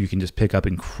heavy, or you can just pick up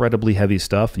incredibly heavy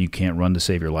stuff and you can't run to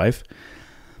save your life.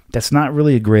 That's not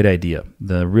really a great idea.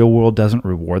 The real world doesn't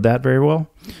reward that very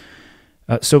well.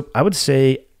 So I would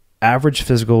say average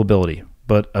physical ability,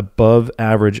 but above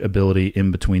average ability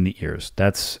in between the ears.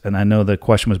 And I know the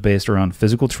question was based around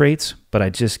physical traits, but I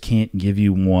just can't give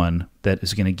you one that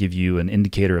is going to give you an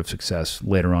indicator of success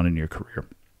later on in your career.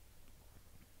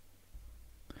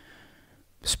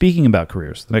 Speaking about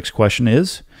careers, the next question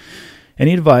is,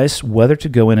 any advice whether to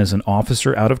go in as an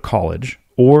officer out of college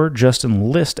or just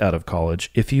enlist out of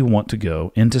college if you want to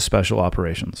go into special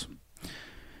operations?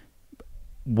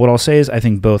 What I'll say is I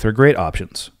think both are great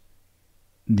options.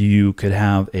 You could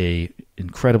have a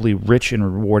incredibly rich and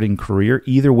rewarding career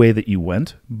either way that you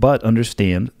went, but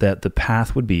understand that the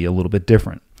path would be a little bit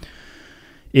different.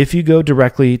 If you go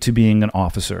directly to being an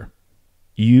officer,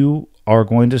 you are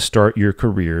going to start your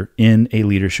career in a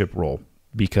leadership role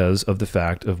because of the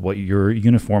fact of what your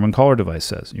uniform and collar device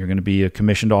says. You're going to be a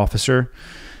commissioned officer.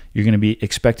 You're going to be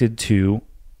expected to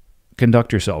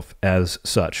conduct yourself as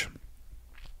such.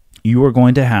 You are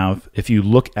going to have, if you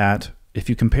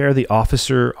compare the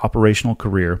officer operational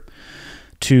career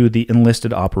to the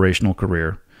enlisted operational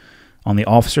career, on the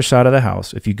officer side of the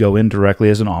house, if you go in directly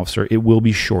as an officer, it will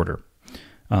be shorter.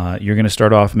 You're going to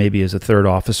start off maybe as a third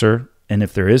officer, and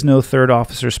if there is no third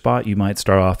officer spot, you might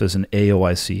start off as an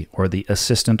AOIC, or the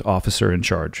assistant officer in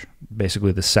charge,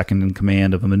 basically the second in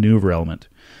command of a maneuver element.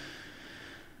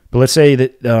 But let's say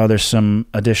that there's some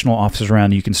additional officers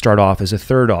around. You can start off as a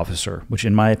third officer, which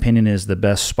in my opinion is the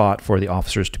best spot for the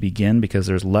officers to begin because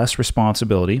there's less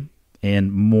responsibility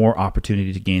and more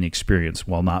opportunity to gain experience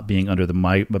while not being under the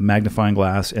magnifying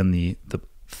glass and the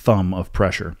thumb of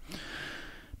pressure.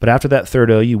 But after that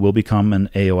third O, you will become an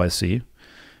AOIC.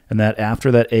 And that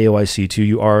after that AOIC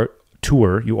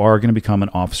tour, you are going to become an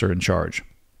officer in charge.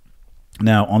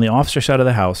 Now, on the officer side of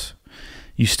the house,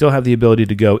 you still have the ability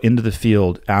to go into the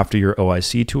field after your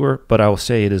OIC tour, but I will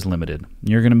say it is limited.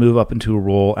 You're going to move up into a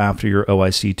role after your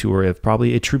OIC tour of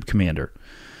probably a troop commander.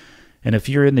 And if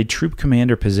you're in the troop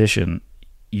commander position,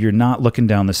 you're not looking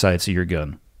down the sights of your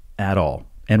gun at all.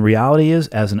 And reality is,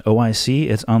 as an OIC,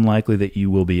 it's unlikely that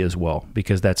you will be as well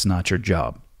because that's not your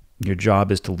job. Your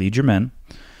job is to lead your men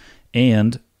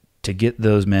and to get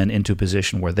those men into a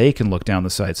position where they can look down the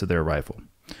sights of their rifle.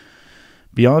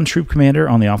 Beyond troop commander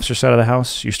on the officer side of the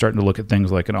house, you're starting to look at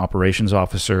things like an operations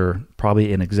officer,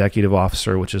 probably an executive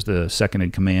officer, which is the second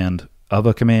in command of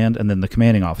a command, and then the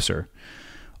commanding officer.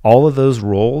 All of those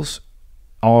roles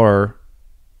are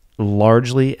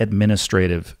largely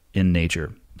administrative in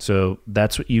nature. So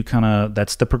that's what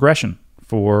that's the progression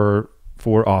for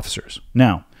officers.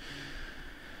 Now,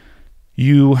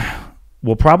 you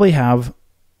will probably have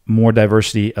more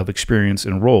diversity of experience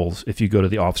and roles if you go to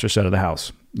the officer side of the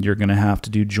house. You're going to have to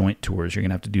do joint tours. You're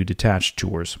going to have to do detached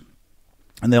tours.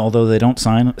 And although they don't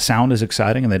sound as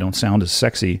exciting and they don't sound as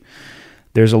sexy,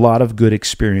 there's a lot of good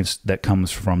experience that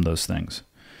comes from those things.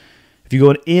 If you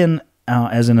go in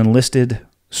as an enlisted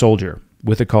soldier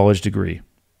with a college degree,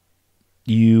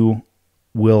 you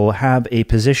will have a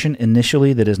position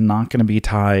initially that is not going to be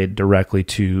tied directly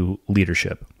to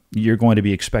leadership. You're going to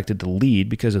be expected to lead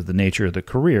because of the nature of the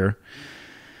career,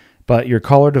 but your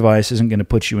collar device isn't going to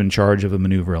put you in charge of a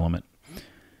maneuver element.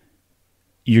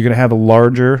 You're going to have a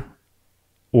larger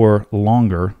or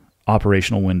longer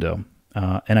operational window.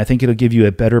 And I think it'll give you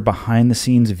a better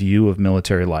behind-the-scenes view of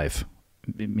military life,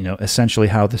 essentially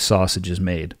how the sausage is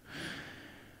made.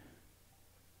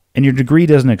 And your degree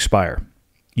doesn't expire.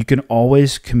 You can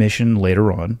always commission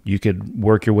later on. You could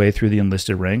work your way through the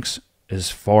enlisted ranks as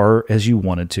far as you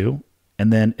wanted to,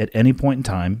 and then at any point in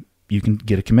time, you can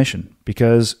get a commission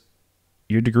because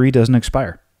your degree doesn't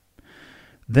expire.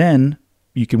 Then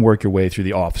you can work your way through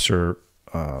the officer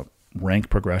rank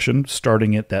progression,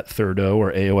 starting at that 3rd O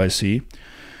or AOIC,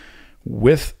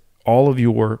 with all of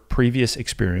your previous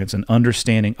experience and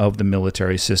understanding of the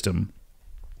military system.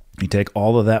 You take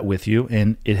all of that with you,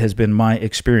 and it has been my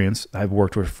experience. I've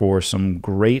worked for some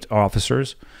great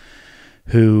officers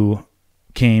who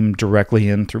came directly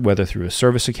in whether through a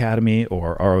service academy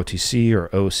or ROTC or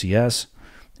OCS,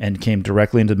 and came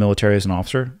directly into the military as an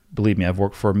officer. Believe me, I've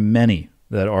worked for many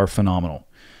that are phenomenal.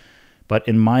 But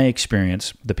in my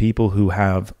experience, the people who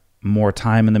have more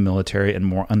time in the military and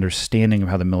more understanding of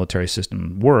how the military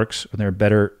system works, they're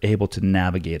better able to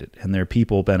navigate it, and their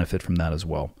people benefit from that as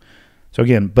well. So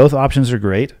again, both options are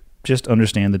great. Just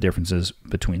understand the differences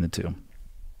between the two.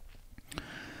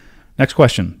 Next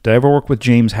question. Did I ever work with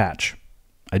James Hatch?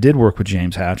 I did work with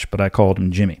James Hatch, but I called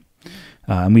him Jimmy.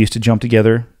 And we used to jump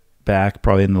together back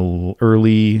probably in the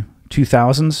early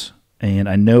 2000s, and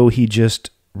I know he just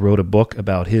wrote a book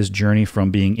about his journey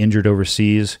from being injured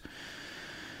overseas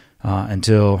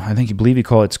until,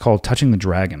 it's called Touching the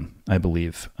Dragon, I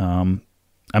believe.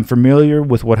 I'm familiar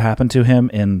with what happened to him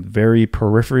and very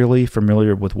peripherally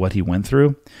familiar with what he went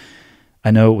through.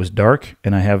 I know it was dark,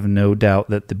 and I have no doubt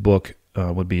that the book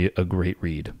would be a great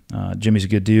read. Jimmy's a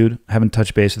good dude. I haven't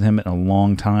touched base with him in a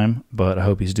long time, but I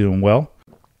hope he's doing well.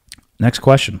 Next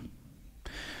question.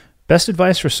 Best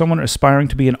advice for someone aspiring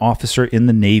to be an officer in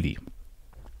the Navy.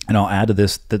 And I'll add to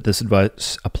this that this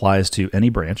advice applies to any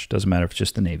branch. Doesn't matter if it's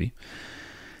just the Navy.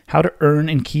 How to earn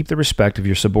and keep the respect of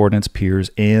your subordinates, peers,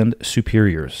 and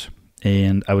superiors.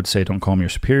 And I would say don't call them your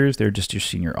superiors. They're just your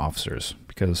senior officers.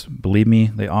 Because believe me,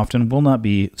 they often will not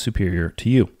be superior to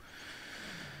you.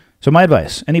 So my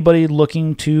advice, anybody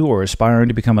looking to or aspiring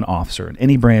to become an officer in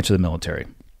any branch of the military,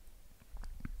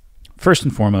 first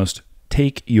and foremost,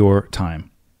 take your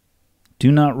time.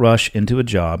 Do not rush into a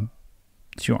job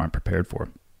that you aren't prepared for.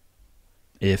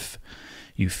 If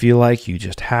you feel like you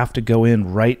just have to go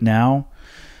in right now,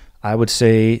 I would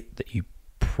say that you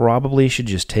probably should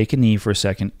just take a knee for a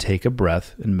second, take a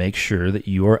breath, and make sure that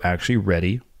you are actually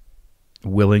ready,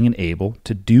 willing, and able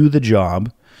to do the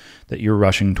job that you're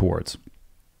rushing towards.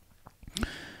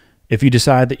 If you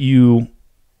decide that you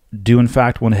do in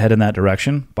fact want to head in that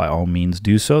direction, by all means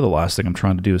do so. The last thing I'm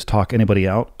trying to do is talk anybody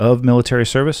out of military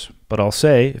service, but I'll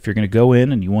say if you're going to go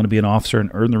in and you want to be an officer and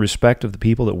earn the respect of the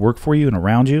people that work for you and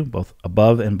around you, both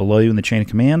above and below you in the chain of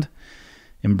command,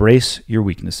 embrace your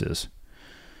weaknesses.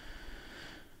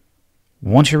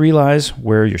 Once you realize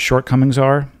where your shortcomings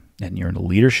are and you're in a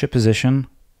leadership position,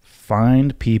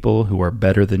 find people who are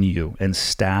better than you and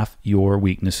staff your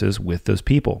weaknesses with those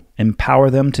people. Empower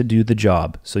them to do the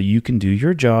job so you can do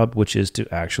your job, which is to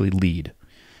actually lead.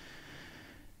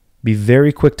 Be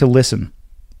very quick to listen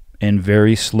and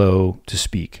very slow to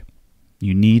speak.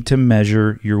 You need to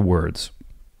measure your words.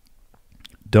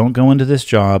 Don't go into this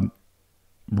job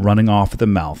running off at the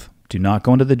mouth. Do not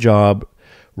go into the job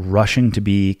rushing to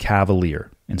be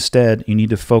cavalier. Instead, you need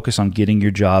to focus on getting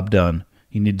your job done.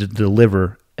 You need to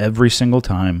deliver every single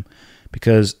time,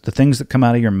 because the things that come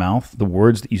out of your mouth, the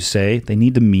words that you say, they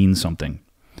need to mean something.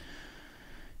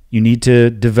 You need to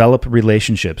develop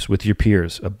relationships with your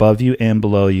peers above you and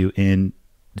below you in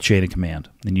the chain of command.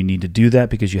 And you need to do that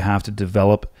because you have to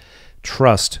develop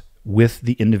trust with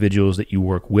the individuals that you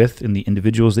work with and the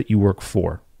individuals that you work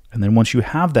for. And then once you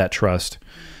have that trust,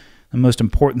 the most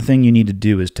important thing you need to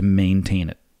do is to maintain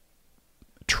it.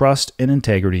 Trust and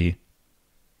integrity,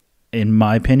 in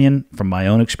my opinion, from my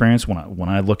own experience, when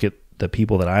I look at the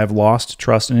people that I have lost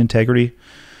trust and integrity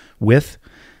with,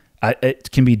 it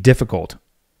can be difficult.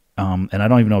 And I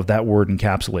don't even know if that word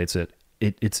encapsulates it.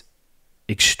 It's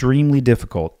extremely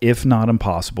difficult, if not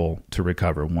impossible, to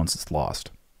recover once it's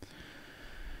lost.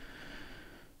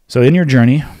 So in your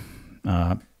journey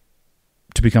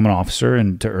to become an officer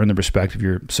and to earn the respect of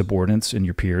your subordinates and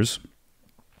your peers,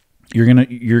 you're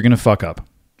gonna fuck up,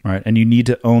 right? And you need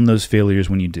to own those failures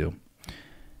when you do.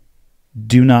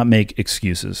 Do not make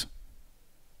excuses.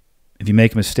 If you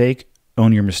make a mistake,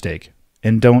 own your mistake.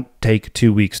 And don't take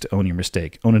 2 weeks to own your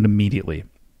mistake. Own it immediately.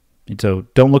 So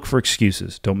don't look for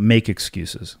excuses. Don't make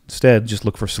excuses. Instead, just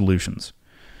look for solutions.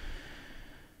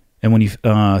 And when you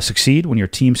succeed, when your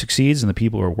team succeeds and the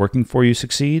people who are working for you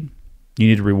succeed, you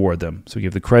need to reward them. So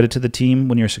give the credit to the team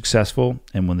when you're successful,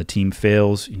 and when the team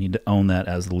fails, you need to own that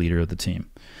as the leader of the team.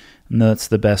 And that's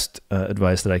the best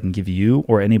advice that I can give you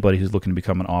or anybody who's looking to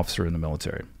become an officer in the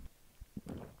military.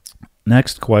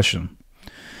 Next question.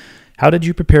 How did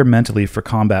you prepare mentally for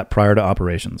combat prior to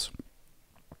operations?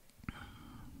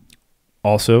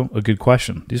 Also, a good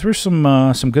question. These were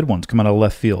some good ones coming out of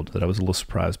left field that I was a little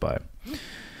surprised by.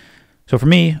 So for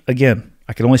me, again,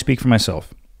 I can only speak for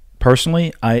myself.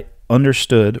 Personally, I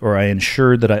understood, or I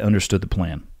ensured that I understood the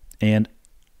plan. And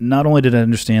not only did I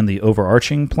understand the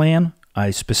overarching plan,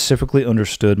 I specifically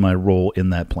understood my role in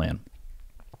that plan.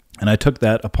 And I took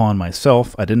that upon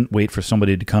myself. I didn't wait for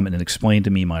somebody to come in and explain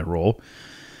to me my role.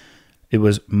 It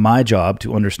was my job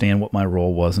to understand what my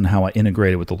role was and how I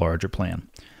integrated with the larger plan.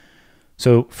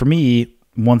 So for me,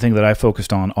 one thing that I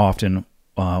focused on often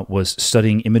was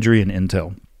studying imagery and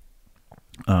intel.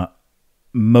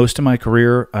 Most of my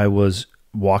career, I was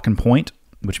walk and point,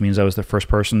 which means I was the first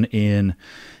person in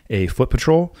a foot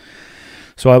patrol.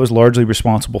 So I was largely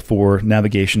responsible for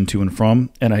navigation to and from,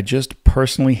 and I just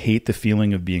personally hate the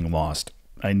feeling of being lost.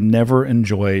 I never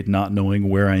enjoy not knowing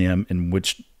where I am and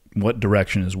what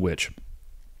direction is which.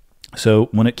 So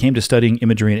when it came to studying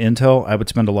imagery and intel, I would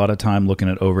spend a lot of time looking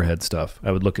at overhead stuff.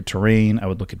 I would look at terrain, I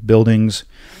would look at buildings,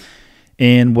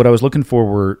 and what I was looking for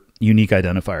were unique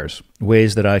identifiers,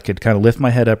 ways that I could kind of lift my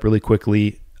head up really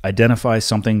quickly, identify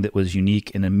something that was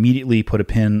unique, and immediately put a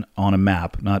pin on a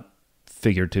map, not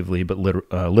figuratively, but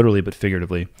literally, but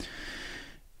figuratively.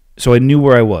 So I knew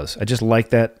where I was. I just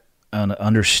liked that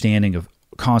understanding of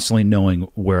constantly knowing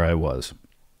where I was.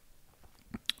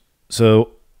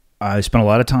 So I spent a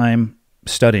lot of time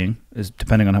studying,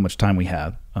 depending on how much time we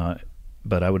had.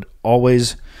 But I would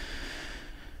always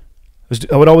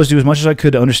do as much as I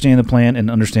could to understand the plan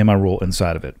and understand my role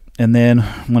inside of it. And then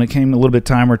when it came a little bit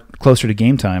time or closer to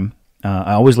game time,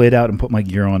 I always laid out and put my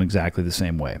gear on exactly the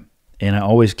same way. And I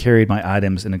always carried my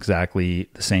items in exactly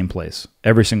the same place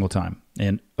every single time.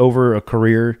 And over a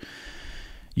career,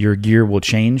 your gear will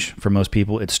change. For most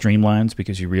people, it streamlines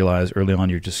because you realize early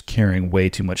on you're just carrying way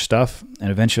too much stuff.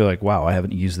 And eventually like, wow, I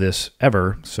haven't used this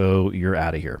ever. So you're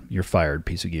out of here. You're fired,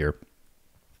 piece of gear.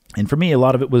 And for me, a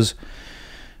lot of it was,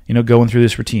 going through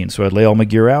this routine. So I'd lay all my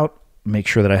gear out, make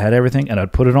sure that I had everything, and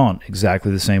I'd put it on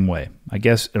exactly the same way. I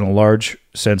guess in a large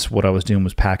sense, what I was doing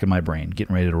was packing my brain,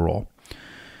 getting ready to roll.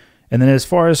 And then as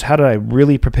far as how did I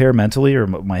really prepare mentally, or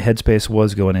what my headspace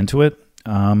was going into it,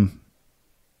 I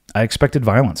expected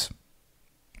violence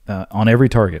on every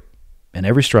target, in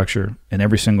every structure, in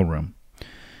every single room.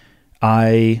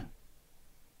 I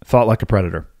thought like a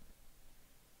predator.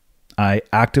 I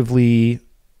actively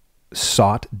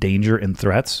sought danger and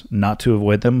threats, not to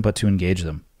avoid them, but to engage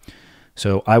them.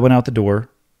 So I went out the door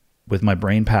with my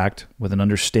brain packed, with an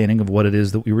understanding of what it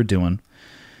is that we were doing,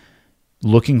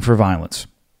 looking for violence,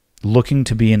 looking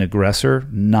to be an aggressor,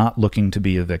 not looking to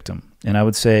be a victim. And I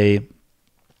would say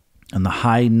in the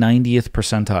high 90th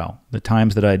percentile, the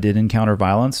times that I did encounter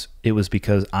violence, it was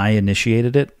because I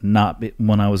initiated it, not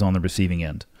when I was on the receiving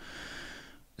end.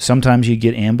 Sometimes you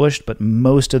get ambushed, but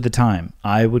most of the time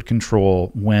I would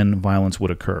control when violence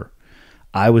would occur.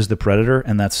 I was the predator,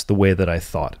 and that's the way that I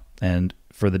thought. And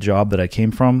for the job that I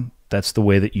came from, that's the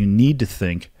way that you need to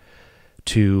think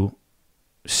to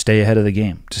stay ahead of the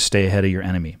game, to stay ahead of your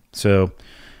enemy. So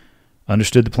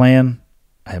understood the plan,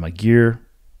 I had my gear,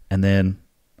 and then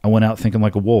I went out thinking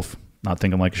like a wolf, not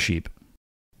thinking like a sheep.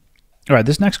 All right,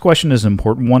 this next question is an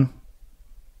important one,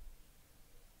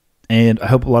 and I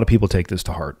hope a lot of people take this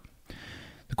to heart.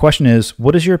 The question is,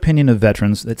 what is your opinion of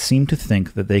veterans that seem to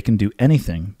think that they can do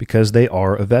anything because they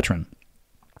are a veteran?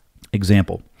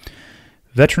 Example,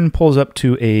 veteran pulls up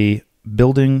to a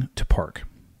building to park,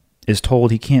 is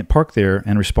told he can't park there,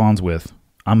 and responds with,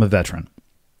 "I'm a veteran."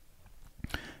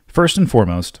 First and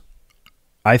foremost,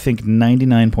 I think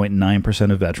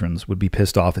 99.9% of veterans would be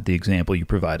pissed off at the example you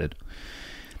provided.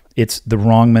 It's the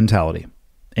wrong mentality.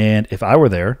 And if I were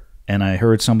there and I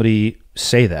heard somebody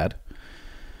say that,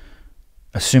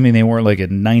 assuming they weren't like a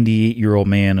 98-year-old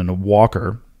man in a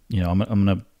walker, I'm going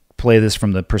to play this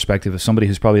from the perspective of somebody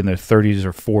who's probably in their 30s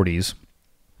or 40s,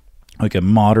 like a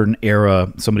modern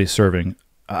era, somebody serving,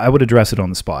 I would address it on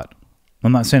the spot.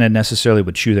 I'm not saying I necessarily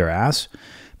would chew their ass,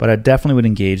 but I definitely would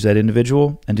engage that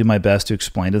individual and do my best to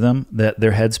explain to them that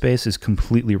their headspace is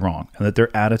completely wrong and that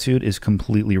their attitude is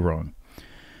completely wrong.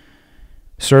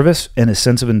 Service and a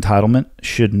sense of entitlement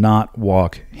should not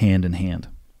walk hand in hand.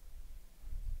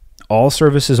 All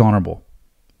service is honorable,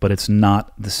 but it's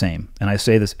not the same. And I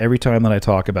say this every time that I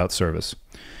talk about service.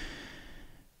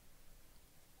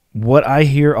 What I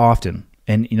hear often,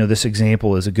 and this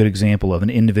example is a good example of an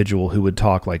individual who would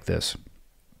talk like this.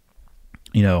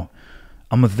 I'm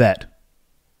a vet.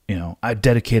 I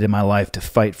dedicated my life to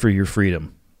fight for your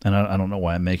freedom. And I don't know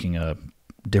why I'm making a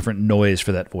different noise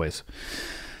for that voice.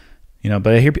 But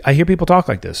I hear people talk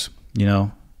like this.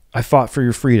 I fought for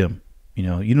your freedom.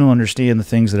 You don't understand the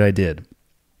things that I did.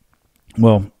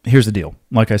 Well, here's the deal.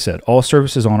 Like I said, all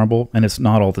service is honorable, and it's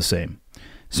not all the same.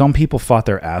 Some people fought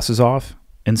their asses off,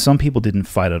 and some people didn't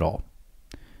fight at all.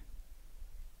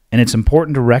 And it's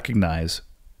important to recognize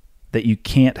that you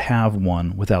can't have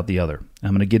one without the other.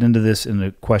 I'm going to get into this in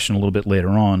a question a little bit later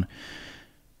on,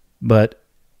 but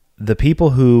the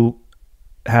people who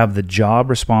have the job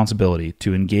responsibility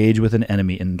to engage with an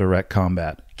enemy in direct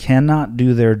combat cannot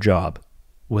do their job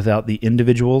without the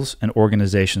individuals and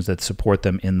organizations that support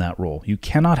them in that role. You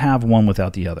cannot have one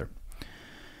without the other.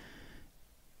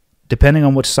 Depending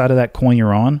on which side of that coin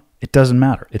you're on, it doesn't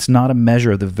matter. It's not a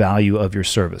measure of the value of your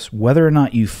service. Whether or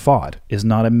not you fought is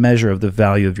not a measure of the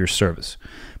value of your service.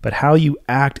 But how you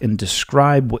act and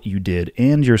describe what you did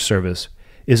and your service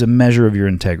is a measure of your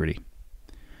integrity.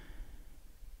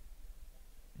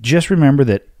 Just remember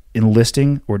that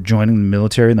enlisting or joining the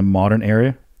military in the modern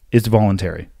era is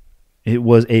voluntary. It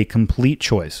was a complete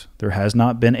choice. There has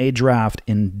not been a draft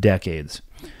in decades.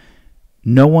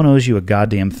 No one owes you a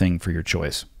goddamn thing for your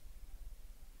choice.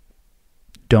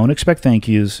 Don't expect thank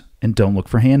yous, and don't look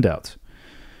for handouts.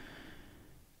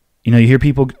 You hear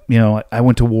people, I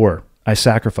went to war. I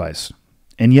sacrificed.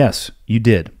 And yes, you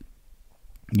did.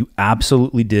 You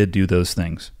absolutely did do those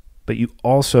things. But you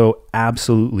also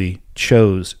absolutely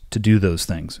chose to do those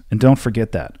things. And don't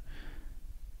forget that.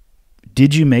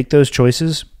 Did you make those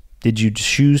choices? Did you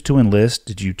choose to enlist?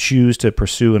 Did you choose to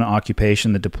pursue an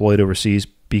occupation that deployed overseas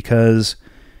because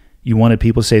you wanted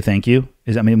people to say thank you?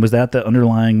 Was that the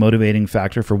underlying motivating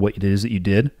factor for what it is that you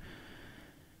did?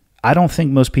 I don't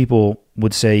think most people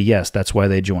would say, yes, that's why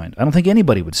they joined. I don't think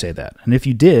anybody would say that. And if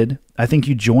you did, I think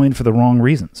you joined for the wrong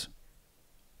reasons.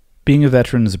 Being a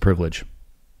veteran is a privilege.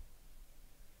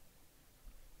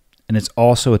 And it's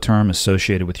also a term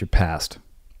associated with your past.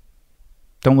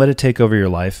 Don't let it take over your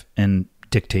life and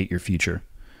dictate your future.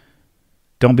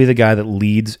 Don't be the guy that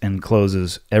leads and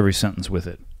closes every sentence with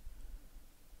it.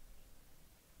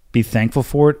 Be thankful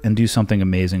for it and do something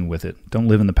amazing with it. Don't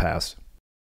live in the past.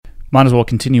 Might as well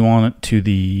continue on to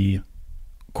the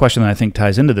question that I think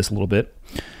ties into this a little bit.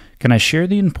 Can I share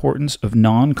the importance of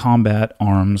non-combat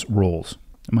arms roles?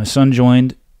 My son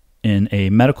joined in a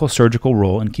medical surgical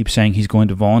role and keeps saying he's going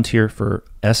to volunteer for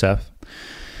SF.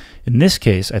 In this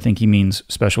case, I think he means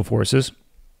Special Forces,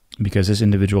 because this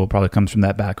individual probably comes from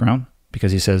that background,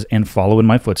 because he says, and follow in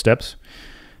my footsteps, ...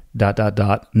 Not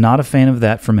a fan of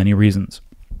that for many reasons.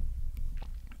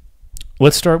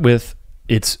 Let's start with,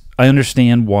 I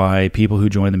understand why people who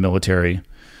join the military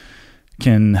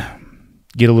can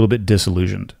get a little bit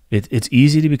disillusioned. It's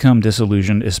easy to become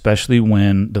disillusioned, especially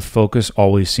when the focus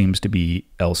always seems to be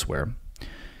elsewhere.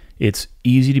 It's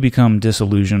easy to become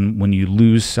disillusioned when you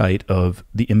lose sight of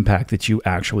the impact that you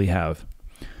actually have.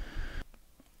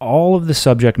 All of the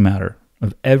subject matter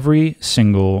of every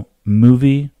single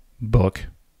movie, book,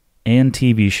 and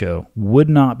TV show would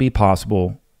not be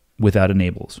possible without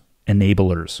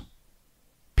enablers.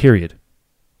 Period.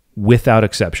 Without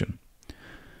exception.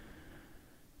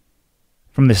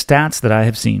 From the stats that I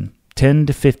have seen, 10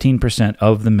 to 15%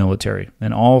 of the military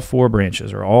and all four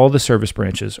branches or all the service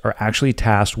branches are actually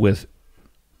tasked with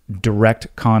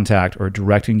direct contact or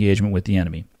direct engagement with the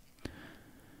enemy.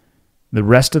 The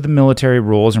rest of the military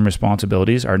roles and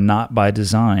responsibilities are not by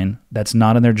design. That's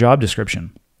not in their job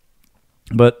description.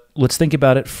 But let's think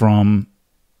about it from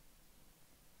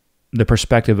the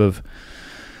perspective of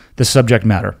the subject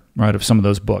matter, right, of some of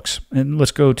those books. And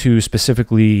let's go to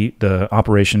specifically the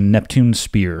Operation Neptune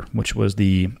Spear, which was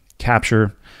the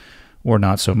capture, or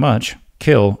not so much,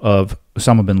 kill of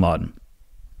Osama bin Laden.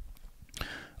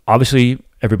 Obviously,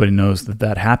 everybody knows that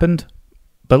that happened,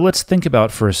 but let's think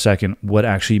about for a second what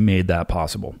actually made that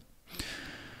possible.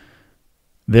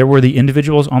 There were the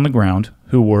individuals on the ground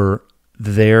who were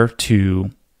there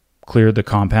to clear the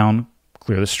compound,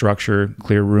 clear the structure,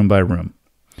 clear room by room.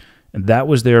 And that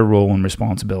was their role and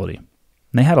responsibility. And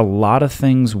they had a lot of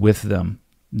things with them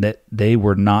that they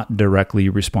were not directly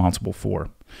responsible for.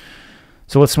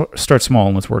 So let's start small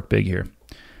and let's work big here.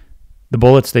 The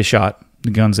bullets they shot,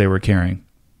 the guns they were carrying,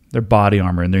 their body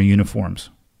armor and their uniforms,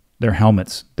 their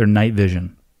helmets, their night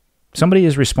vision. Somebody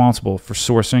is responsible for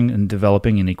sourcing and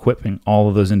developing and equipping all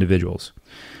of those individuals.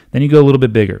 Then you go a little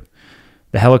bit bigger.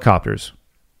 The helicopters,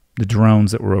 the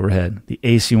drones that were overhead, the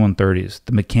AC-130s,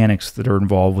 the mechanics that are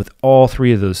involved with all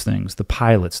three of those things, the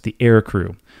pilots, the air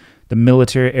crew, the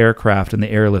military aircraft and the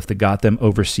airlift that got them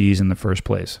overseas in the first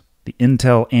place, the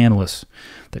intel analysts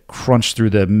that crunched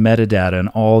through the metadata and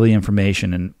all the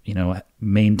information and,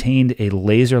 maintained a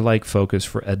laser-like focus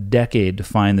for a decade to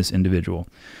find this individual,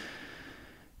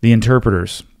 the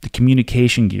interpreters, the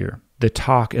communication gear, the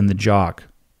TOC and the JOC,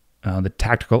 the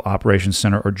Tactical Operations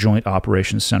Center or Joint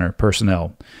Operations Center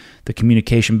personnel, the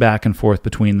communication back and forth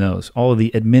between those, all of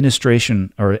the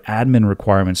administration or admin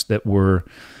requirements that were,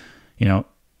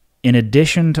 in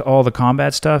addition to all the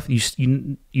combat stuff,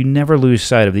 you never lose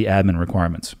sight of the admin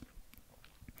requirements.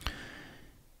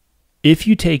 If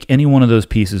you take any one of those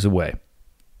pieces away,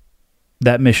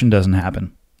 that mission doesn't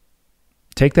happen.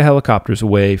 Take the helicopters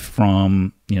away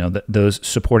from, those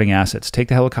supporting assets. Take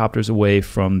the helicopters away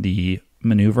from the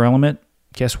maneuver element.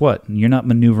 Guess what? You're not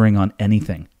maneuvering on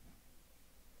anything.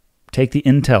 Take the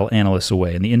intel analysts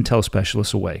away and the intel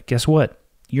specialists away. Guess what?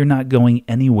 You're not going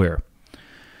anywhere.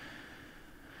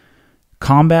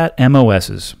 Combat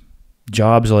MOSs,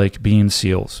 jobs like being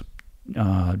SEALs,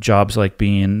 jobs like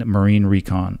being Marine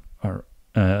Recon, or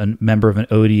a member of an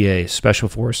ODA, Special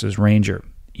Forces, Ranger,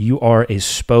 you are a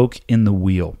spoke in the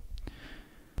wheel.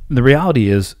 The reality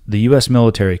is the U.S.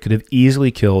 military could have easily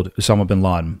killed Osama bin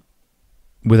Laden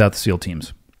without the SEAL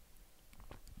teams.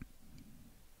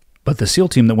 But the SEAL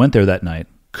team that went there that night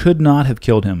could not have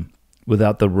killed him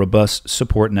without the robust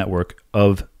support network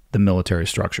of the military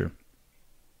structure.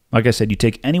 Like I said, you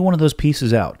take any one of those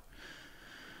pieces out,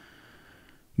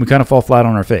 we kind of fall flat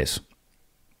on our face.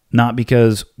 Not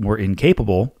because we're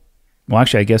incapable. Well,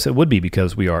 actually, I guess it would be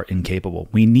because we are incapable.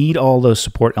 We need all those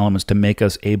support elements to make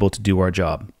us able to do our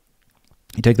job.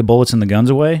 You take the bullets and the guns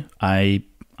away, I'm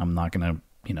not going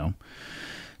to,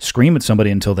 scream at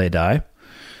somebody until they die.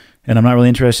 And I'm not really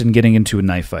interested in getting into a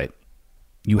knife fight.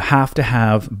 You have to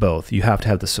have both. You have to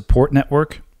have the support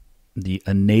network, the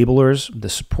enablers, the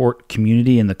support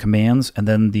community and the commands, and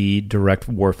then the direct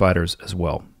warfighters as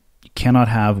well. You cannot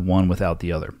have one without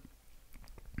the other.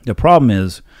 The problem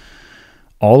is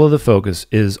all of the focus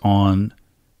is on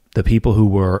the people who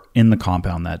were in the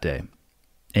compound that day.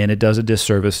 And it does a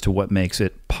disservice to what makes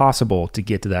it possible to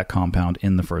get to that compound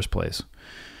in the first place.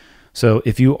 So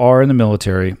if you are in the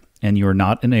military and you're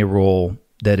not in a role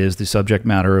that is the subject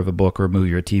matter of a book or a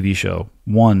movie or a TV show,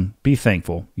 one, be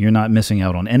thankful. You're not missing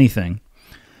out on anything.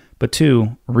 But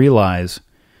two, realize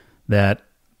that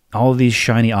all of these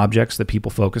shiny objects that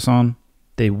people focus on,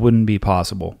 they wouldn't be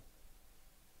possible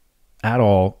at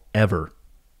all, ever,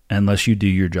 unless you do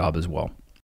your job as well.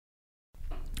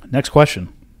 Next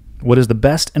question. What is the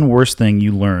best and worst thing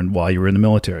you learned while you were in the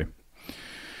military?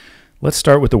 Let's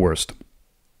start with the worst.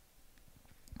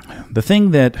 The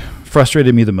thing that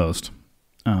frustrated me the most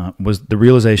was the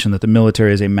realization that the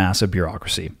military is a massive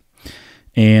bureaucracy.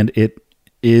 And it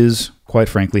is, quite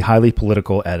frankly, highly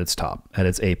political at its top, at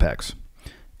its apex.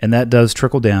 And that does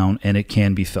trickle down, and it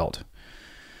can be felt.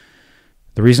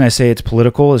 The reason I say it's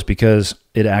political is because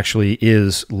it actually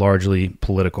is largely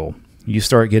political. You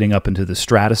start getting up into the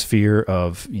stratosphere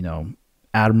of,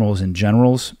 admirals and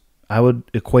generals. I would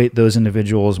equate those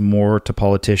individuals more to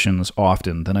politicians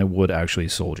often than I would actually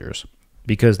soldiers,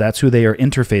 because that's who they are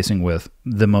interfacing with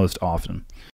the most often.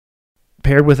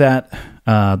 Paired with that,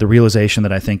 the realization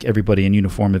that I think everybody in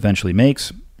uniform eventually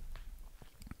makes,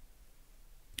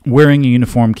 wearing a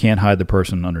uniform can't hide the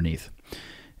person underneath.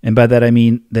 And by that I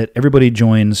mean that everybody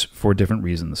joins for different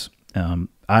reasons.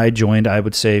 I joined, I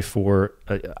would say, for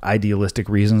idealistic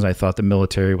reasons. I thought the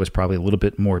military was probably a little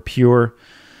bit more pure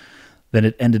than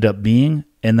it ended up being,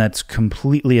 and that's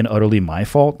completely and utterly my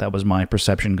fault. That was my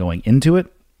perception going into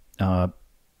it. I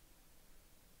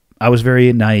was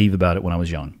very naive about it when I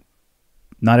was young.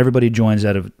 Not everybody joins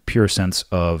out of pure sense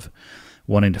of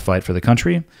wanting to fight for the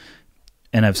country.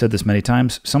 And I've said this many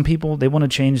times, some people, they want to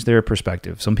change their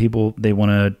perspective. Some people, they want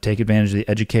to take advantage of the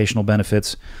educational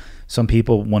benefits. Some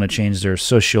people want to change their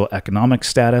socioeconomic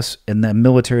status. And the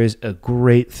military is a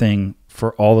great thing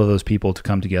for all of those people to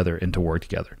come together and to work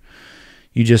together.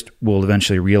 You just will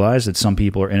eventually realize that some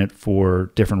people are in it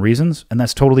for different reasons, and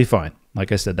that's totally fine.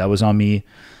 Like I said, that was on me.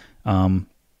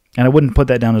 And I wouldn't put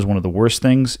that down as one of the worst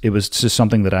things. It was just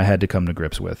something that I had to come to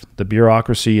grips with. The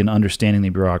bureaucracy and understanding the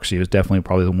bureaucracy was definitely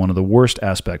probably one of the worst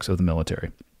aspects of the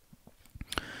military.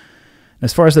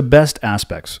 As far as the best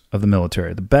aspects of the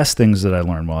military, the best things that I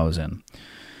learned while I was in,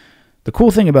 the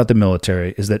cool thing about the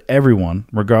military is that everyone,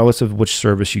 regardless of which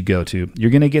service you go to,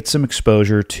 you're going to get some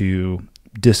exposure to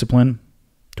discipline,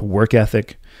 to work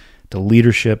ethic, to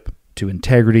leadership, to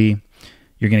integrity.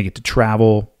 You're going to get to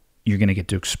travel. You're going to get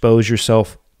to expose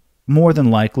yourself more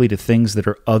than likely to things that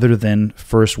are other than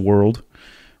first world,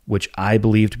 which I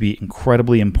believe to be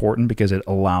incredibly important because it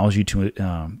allows you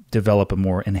to develop a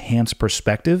more enhanced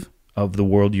perspective of the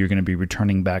world you're going to be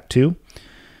returning back to.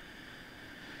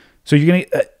 So you're going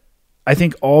to, I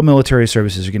think all military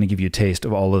services are going to give you a taste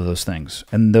of all of those things.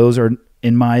 And those are,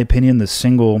 in my opinion, the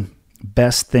single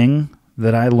best thing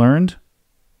that I learned.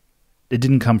 It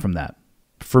didn't come from that.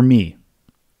 For me,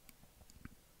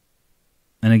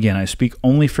 and again, I speak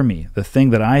only for me, the thing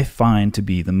that I find to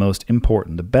be the most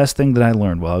important, the best thing that I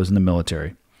learned while I was in the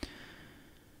military,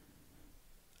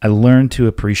 I learned to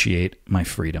appreciate my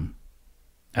freedom.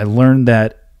 I learned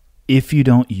that if you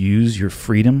don't use your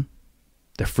freedom,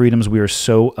 the freedoms we are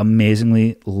so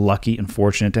amazingly lucky and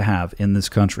fortunate to have in this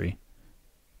country,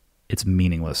 it's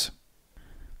meaningless.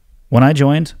 When I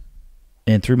joined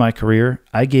and through my career,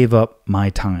 I gave up my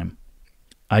time.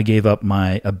 I gave up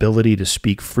my ability to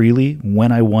speak freely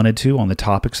when I wanted to on the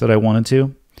topics that I wanted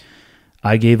to.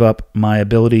 I gave up my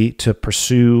ability to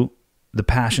pursue the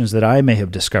passions that I may have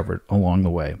discovered along the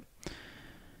way.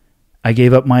 I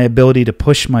gave up my ability to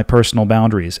push my personal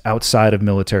boundaries outside of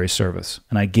military service,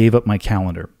 and I gave up my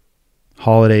calendar.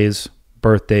 Holidays,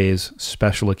 birthdays,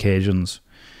 special occasions.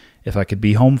 If I could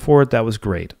be home for it, that was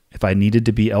great. If I needed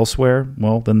to be elsewhere,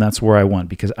 well, then that's where I went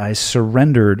because I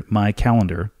surrendered my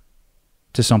calendar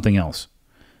to something else.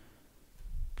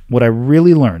 What I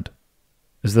really learned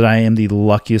is that I am the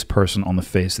luckiest person on the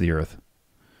face of the earth.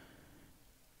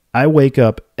 I wake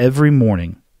up every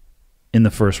morning in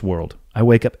the first world. I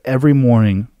wake up every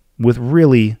morning with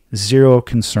really zero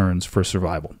concerns for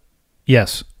survival.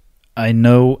 Yes, I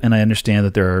know and I understand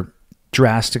that there are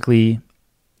drastically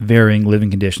varying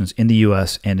living conditions in the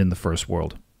U.S. and in the first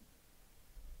world.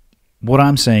 What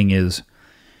I'm saying is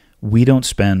we don't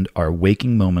spend our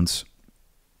waking moments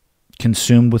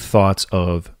consumed with thoughts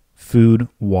of food,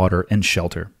 water, and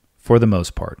shelter for the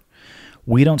most part.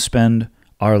 We don't spend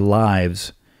our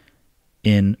lives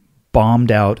in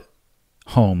bombed out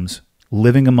homes,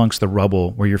 living amongst the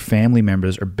rubble where your family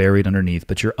members are buried underneath,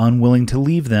 but you're unwilling to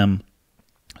leave them,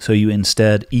 so you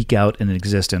instead eke out an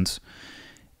existence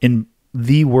in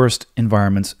the worst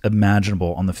environments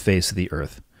imaginable on the face of the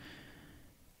earth.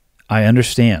 I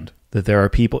understand that there are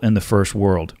people in the first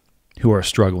world who are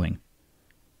struggling.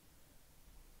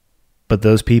 But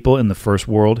those people in the first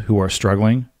world who are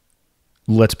struggling,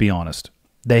 let's be honest,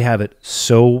 they have it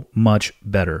so much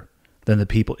better than the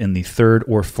people in the third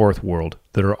or fourth world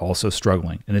that are also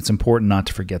struggling. And it's important not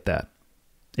to forget that.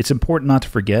 It's important not to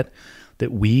forget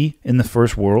that we in the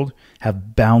first world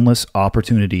have boundless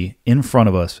opportunity in front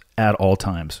of us at all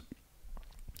times.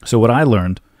 So what I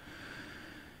learned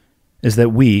is that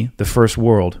we, the first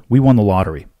world, we won the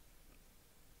lottery.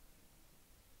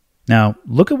 Now,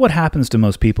 look at what happens to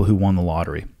most people who won the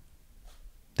lottery.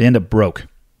 They end up broke.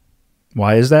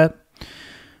 Why is that?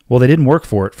 Well, they didn't work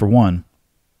for it, for one.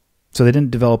 So they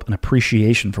didn't develop an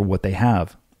appreciation for what they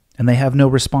have. And they have no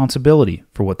responsibility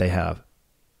for what they have.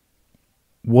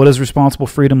 What does responsible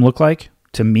freedom look like?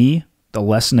 To me, the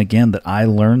lesson, again, that I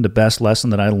learned, the best lesson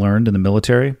that I learned in the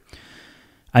military,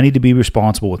 I need to be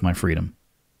responsible with my freedom.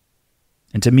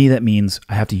 And to me, that means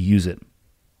I have to use it.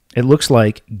 It looks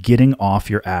like getting off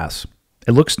your ass.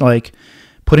 It looks like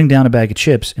putting down a bag of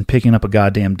chips and picking up a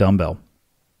goddamn dumbbell.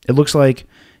 It looks like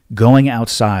going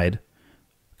outside,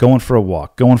 going for a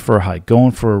walk, going for a hike,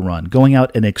 going for a run, going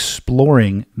out and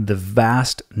exploring the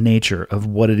vast nature of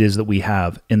what it is that we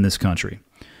have in this country.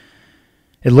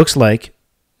 It looks like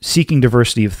seeking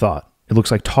diversity of thought. It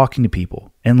looks like talking to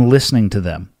people and listening to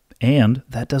them. And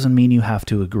that doesn't mean you have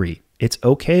to agree. It's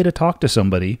okay to talk to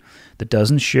somebody that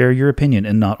doesn't share your opinion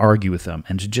and not argue with them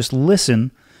and to just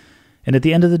listen and at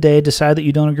the end of the day decide that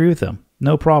you don't agree with them.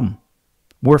 No problem.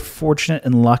 We're fortunate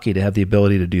and lucky to have the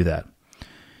ability to do that.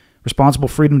 Responsible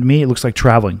freedom to me, it looks like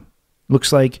traveling. It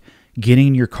looks like getting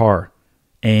in your car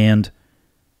and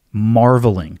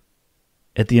marveling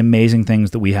at the amazing things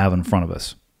that we have in front of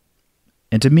us.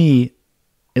 And to me,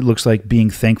 it looks like being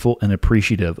thankful and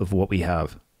appreciative of what we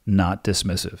have, not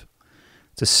dismissive.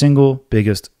 It's the single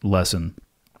biggest lesson,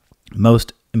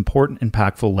 most important,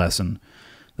 impactful lesson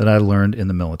that I learned in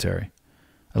the military.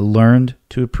 I learned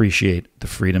to appreciate the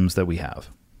freedoms that we have.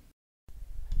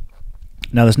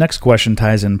 Now, this next question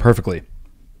ties in perfectly.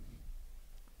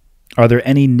 Are there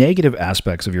any negative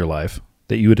aspects of your life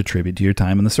that you would attribute to your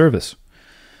time in the service?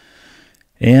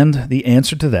 And the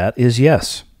answer to that is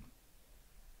yes.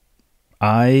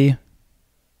 There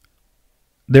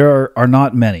are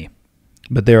not many,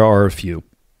 but there are a few.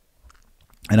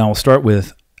 And I'll start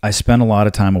with, I spend a lot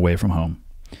of time away from home.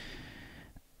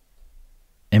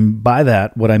 And by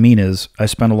that, what I mean is I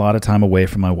spend a lot of time away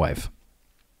from my wife.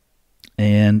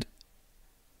 And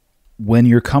when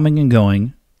you're coming and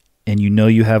going and you know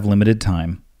you have limited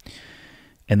time,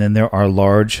 and then there are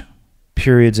large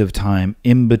periods of time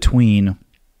in between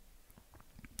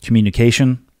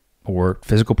communication or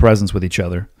physical presence with each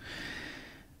other,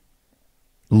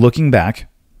 looking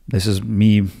back, this is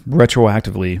me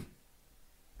retroactively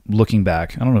looking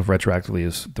back. I don't know if retroactively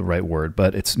is the right word,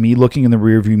 but it's me looking in the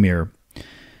rearview mirror.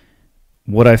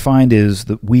 What I find is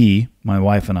that my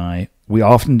wife and I, we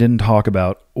often didn't talk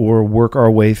about or work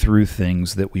our way through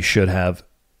things that we should have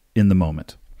in the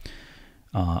moment.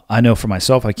 I know for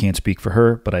myself, I can't speak for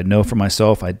her, but I know for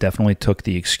myself, I definitely took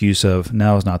the excuse of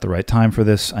now is not the right time for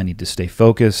this. I need to stay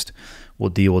focused. We'll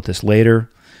deal with this later.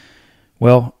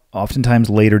 Well, oftentimes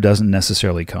later doesn't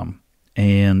necessarily come.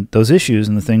 And those issues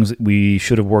and the things that we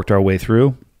should have worked our way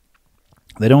through,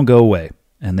 they don't go away,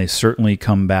 and they certainly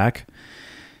come back.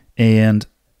 And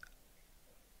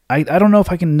I don't know if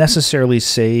I can necessarily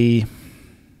say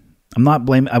I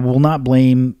will not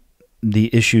blame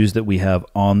the issues that we have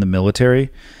on the military.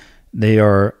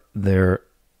 They're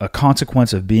a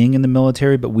consequence of being in the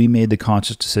military, but we made the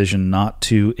conscious decision not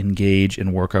to engage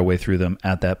and work our way through them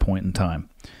at that point in time.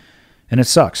 And it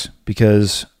sucks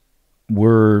because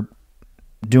we're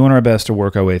doing our best to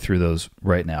work our way through those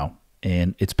right now,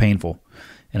 and it's painful.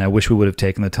 And I wish we would have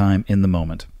taken the time in the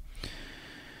moment.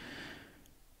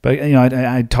 But,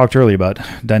 I talked earlier about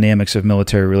dynamics of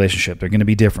military relationship. They're going to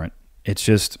be different.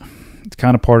 It's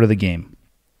kind of part of the game.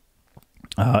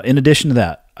 In addition to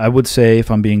that, I would say, if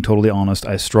I'm being totally honest,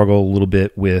 I struggle a little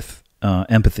bit with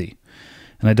empathy.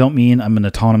 And I don't mean I'm an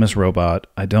autonomous robot.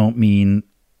 I don't mean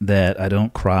that I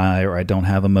don't cry or I don't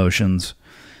have emotions.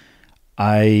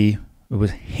 It was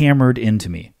hammered into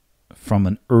me from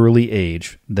an early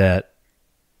age that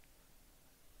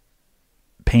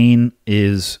pain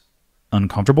is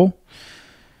uncomfortable,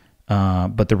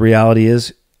 but the reality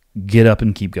is get up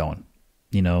and keep going.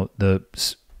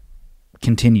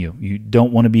 Continue. You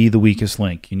don't want to be the weakest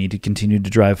link. You need to continue to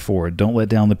drive forward. Don't let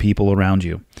down the people around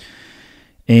you.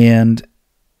 And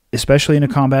especially in a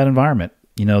combat environment,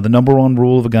 the number one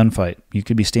rule of a gunfight, you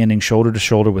could be standing shoulder to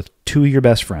shoulder with two of your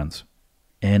best friends.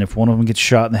 And if one of them gets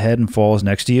shot in the head and falls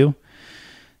next to you,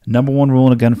 number one rule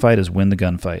in a gunfight is win the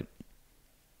gunfight.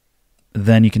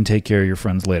 Then you can take care of your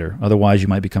friends later. Otherwise, you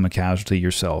might become a casualty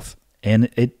yourself. And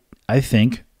I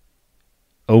think,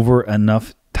 over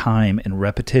enough time and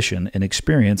repetition and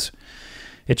experience,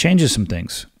 it changes some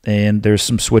things. And there's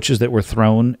some switches that were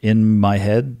thrown in my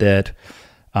head that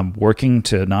I'm working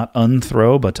to not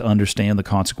unthrow, but to understand the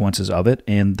consequences of it.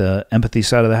 And the empathy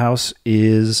side of the house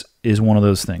is one of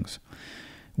those things.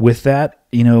 With that,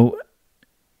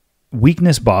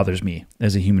 weakness bothers me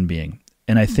as a human being.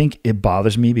 And I think it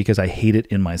bothers me because I hate it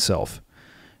in myself,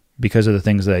 because of the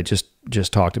things that I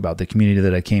just talked about, the community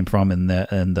that I came from, and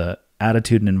the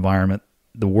attitude and environment,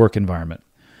 the work environment.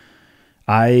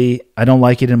 I don't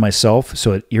like it in myself,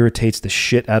 so it irritates the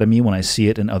shit out of me when I see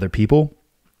it in other people.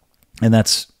 And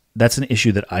that's an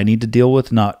issue that I need to deal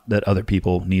with, not that other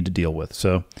people need to deal with.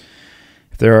 So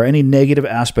if there are any negative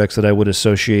aspects that I would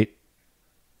associate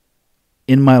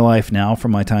in my life now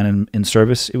from my time in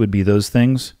service, it would be those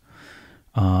things.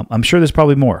 I'm sure there's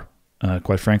probably more.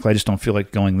 Quite frankly, I just don't feel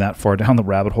like going that far down the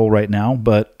rabbit hole right now,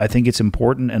 but I think it's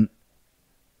important and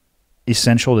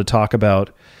essential to talk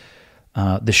about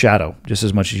the shadow just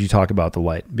as much as you talk about the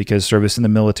light, because service in the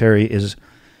military is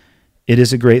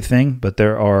a great thing, but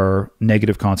there are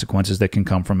negative consequences that can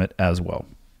come from it as well.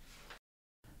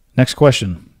 Next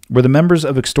question. Were the members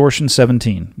of Extortion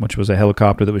 17, which was a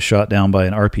helicopter that was shot down by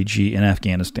an RPG in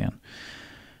Afghanistan,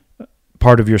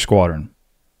 part of your squadron?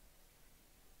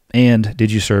 And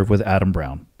did you serve with Adam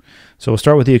Brown? So we'll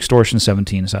start with the Extortion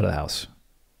 17 side of the house.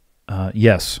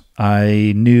 Yes,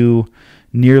 I knew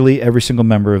nearly every single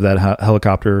member of that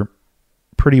helicopter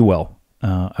pretty well.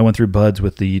 I went through buds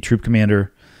with the troop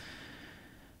commander.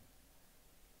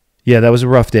 Yeah, that was a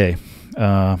rough day.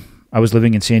 I was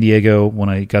living in San Diego when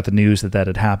I got the news that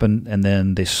had happened, and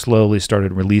then they slowly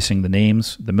started releasing the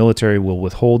names. The military will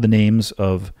withhold the names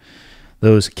of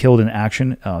those killed in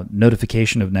action.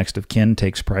 Notification of next of kin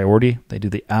takes priority. They do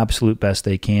the absolute best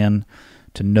they can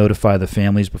to notify the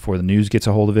families before the news gets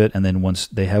a hold of it. And then once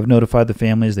they have notified the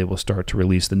families, they will start to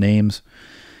release the names.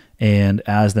 And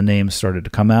as the names started to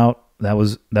come out, that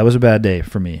was a bad day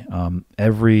for me.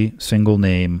 Every single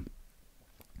name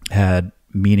had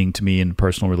meaning to me and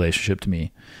personal relationship to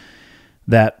me.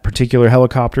 That particular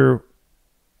helicopter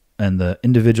and the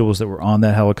individuals that were on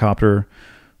that helicopter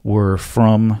were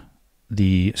from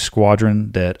the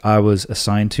squadron that I was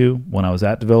assigned to when I was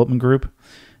at development group.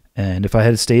 And if I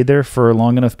had stayed there for a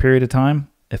long enough period of time,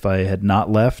 if I had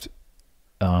not left,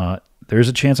 there's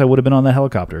a chance I would have been on that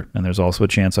helicopter, and there's also a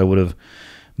chance I would have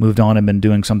moved on and been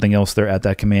doing something else there at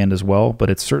that command as well. But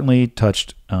it's certainly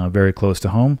touched very close to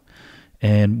home,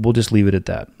 and we'll just leave it at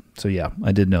that. So yeah,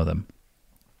 I did know them.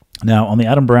 Now, on the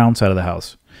Adam Brown side of the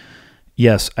house,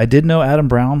 yes, I did know Adam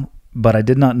Brown, but I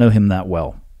did not know him that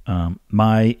well.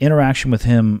 My interaction with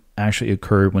him actually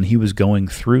occurred when he was going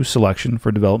through selection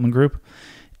for development group,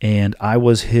 and I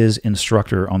was his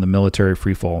instructor on the military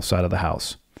freefall side of the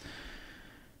house.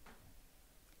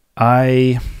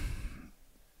 I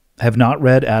have not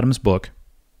read Adam's book.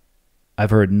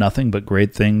 I've heard nothing but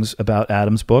great things about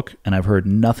Adam's book, and I've heard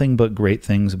nothing but great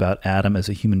things about Adam as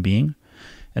a human being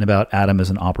and about Adam as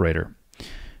an operator.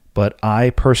 But I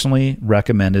personally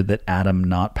recommended that Adam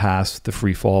not pass the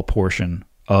freefall portion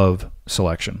of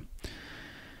selection.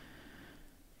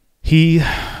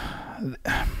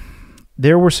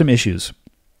 There were some issues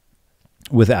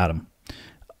with Adam.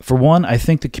 For one, I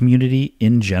think the community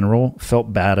in general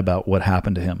felt bad about what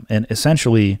happened to him. And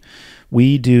essentially,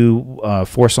 we do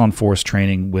force-on-force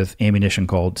training with ammunition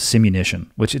called simunition,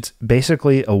 which it's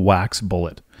basically a wax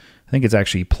bullet. I think it's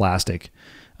actually plastic.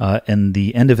 And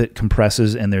the end of it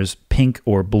compresses, and there's pink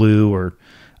or blue or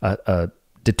a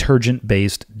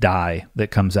detergent-based dye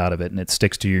that comes out of it, and it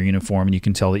sticks to your uniform, and you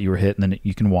can tell that you were hit, and then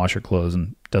you can wash your clothes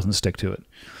and it doesn't stick to it.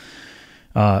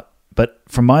 But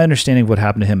from my understanding of what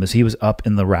happened to him is he was up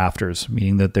in the rafters,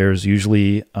 meaning that there's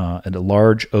usually a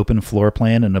large open floor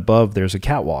plan, and above there's a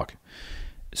catwalk,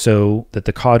 so that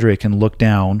the cadre can look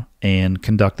down and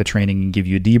conduct the training and give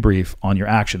you a debrief on your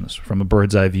actions from a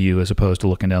bird's eye view as opposed to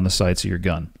looking down the sights of your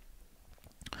gun.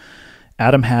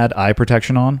 Adam had eye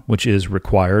protection on, which is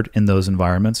required in those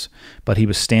environments, but he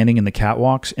was standing in the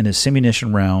catwalks, and his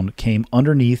simunition round came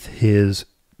underneath his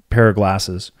pair of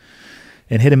glasses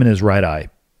and hit him in his right eye,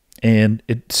 and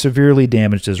it severely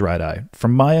damaged his right eye.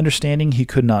 From my understanding, he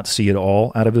could not see at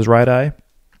all out of his right eye,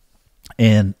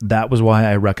 and that was why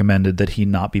I recommended that he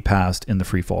not be passed in the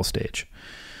free fall stage.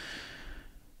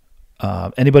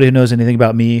 Anybody who knows anything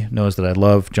about me knows that I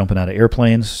love jumping out of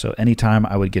airplanes, so anytime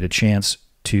I would get a chance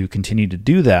to continue to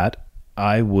do that,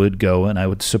 I would go and I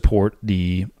would support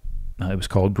the, it was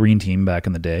called Green Team back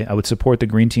in the day. I would support the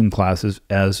Green Team classes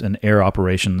as an air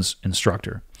operations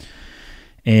instructor.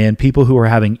 And people who are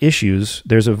having issues,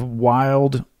 there's a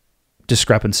wild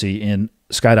discrepancy in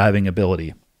skydiving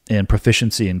ability and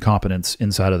proficiency and competence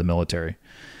inside of the military.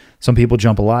 Some people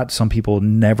jump a lot, some people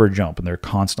never jump, and they're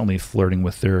constantly flirting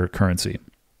with their currency.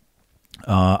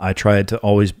 I tried to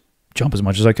always jump as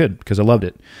much as I could because I loved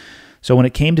it. So when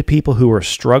it came to people who were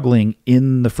struggling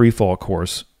in the freefall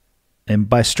course, and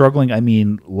by struggling, I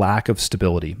mean lack of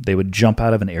stability. They would jump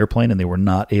out of an airplane and they were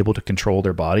not able to control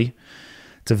their body.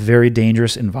 It's a very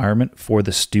dangerous environment for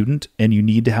the student, and you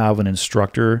need to have an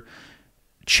instructor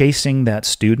chasing that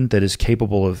student that is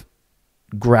capable of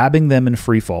grabbing them in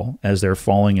freefall as they're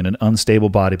falling in an unstable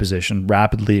body position,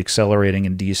 rapidly accelerating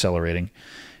and decelerating,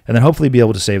 and then hopefully be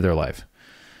able to save their life.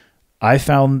 I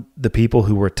found the people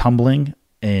who were tumbling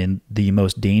and the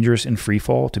most dangerous in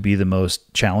freefall to be the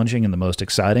most challenging and the most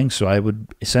exciting, so I would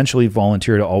essentially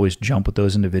volunteer to always jump with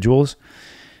those individuals.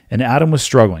 And Adam was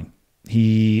struggling.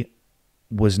 He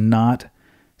was not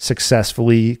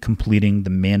successfully completing the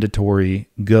mandatory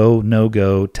go,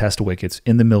 no-go test wickets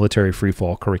in the military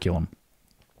freefall curriculum.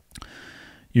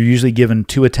 You're usually given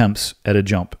 2 attempts at a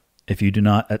jump. If you do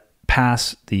not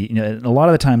pass the, a lot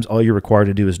of the times all you're required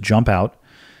to do is jump out,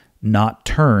 not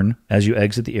turn as you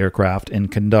exit the aircraft, and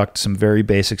conduct some very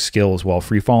basic skills while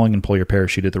free falling and pull your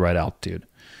parachute at the right altitude.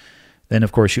 Then,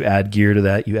 of course, you add gear to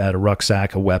that. You add a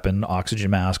rucksack, a weapon, oxygen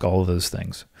mask, all of those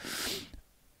things.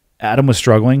 Adam was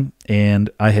struggling, and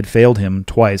I had failed him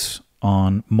twice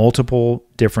on multiple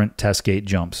different test gate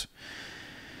jumps.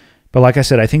 But like I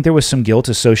said, I think there was some guilt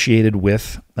associated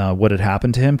with what had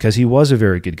happened to him because he was a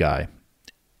very good guy.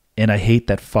 And I hate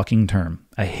that fucking term.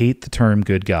 I hate the term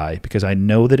good guy because I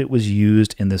know that it was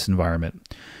used in this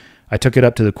environment. I took it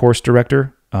up to the course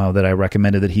director that I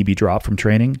recommended that he be dropped from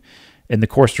training, and the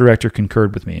course director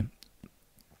concurred with me.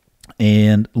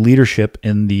 And leadership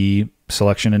in the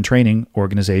selection and training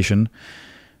organization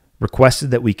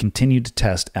requested that we continue to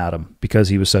test Adam because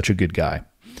he was such a good guy.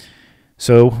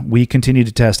 So we continued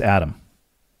to test Adam.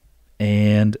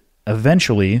 And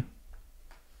eventually,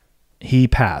 he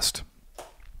passed.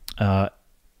 And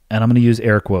I'm going to use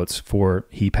air quotes for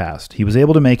he passed. He was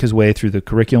able to make his way through the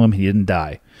curriculum. He didn't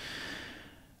die.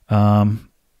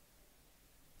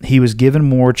 He was given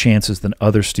more chances than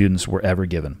other students were ever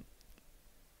given.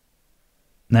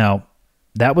 Now,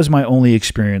 that was my only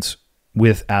experience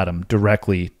with Adam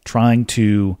directly, trying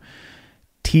to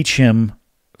teach him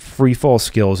freefall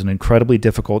skills, an incredibly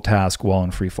difficult task while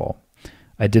in freefall.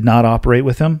 I did not operate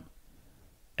with him.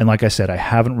 And like I said, I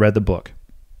haven't read the book.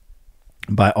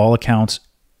 By all accounts,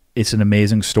 it's an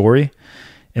amazing story.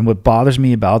 And what bothers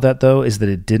me about that, though, is that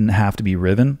it didn't have to be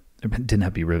written. It didn't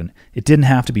have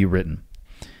to be written.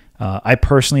 I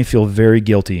personally feel very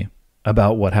guilty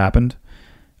about what happened.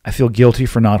 I feel guilty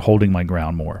for not holding my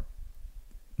ground more,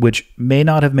 which may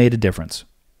not have made a difference.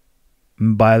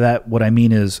 By that, what I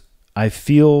mean is I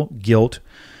feel guilt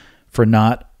for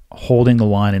not holding the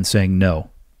line and saying, no,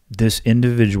 this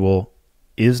individual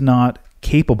is not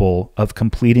capable of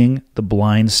completing the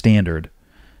blind standard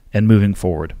and moving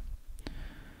forward.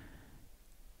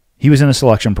 He was in a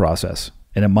selection process,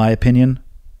 and in my opinion,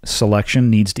 selection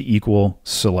needs to equal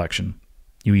selection.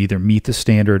 You either meet the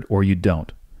standard or you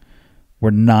don't. We're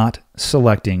not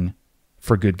selecting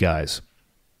for good guys.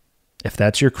 If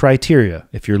that's your criteria,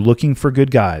 if you're looking for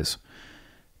good guys,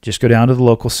 just go down to the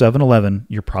local 7-Eleven.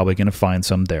 You're probably going to find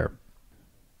some there.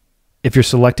 If you're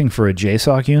selecting for a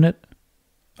JSOC unit,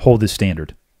 hold this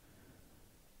standard.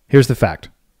 Here's the fact.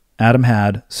 Adam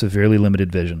had severely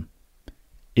limited vision.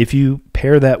 If you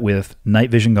pair that with night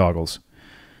vision goggles,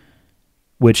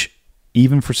 which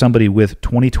even for somebody with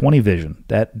 20/20 vision,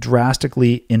 that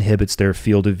drastically inhibits their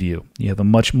field of view. You have a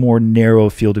much more narrow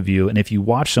field of view, and if you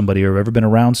watch somebody or have ever been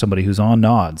around somebody who's on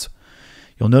nods,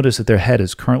 you'll notice that their head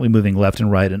is currently moving left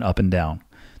and right and up and down.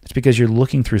 It's because you're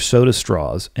looking through soda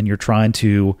straws and you're trying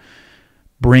to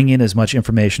bring in as much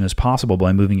information as possible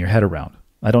by moving your head around.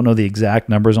 I don't know the exact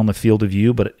numbers on the field of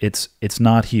view, but it's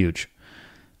not huge.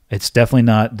 It's definitely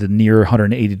not the near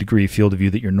 180-degree field of view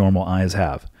that your normal eyes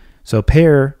have. So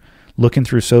pair looking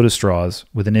through soda straws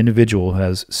with an individual who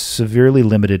has severely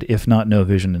limited, if not no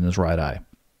vision in his right eye.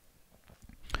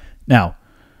 Now,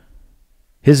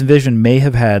 his vision may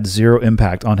have had zero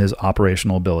impact on his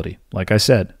operational ability. Like I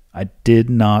said, I did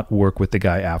not work with the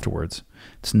guy afterwards.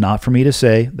 It's not for me to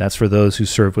say. That's for those who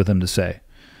served with him to say.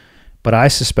 But I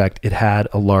suspect it had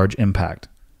a large impact.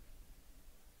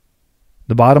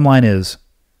 The bottom line is,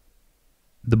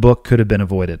 the book could have been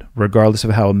avoided, regardless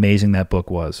of how amazing that book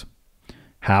was.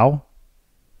 How?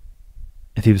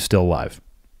 If he was still alive.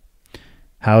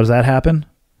 How does that happen?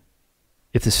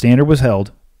 If the standard was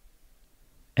held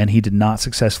and he did not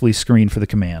successfully screen for the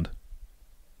command,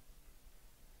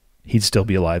 he'd still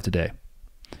be alive today.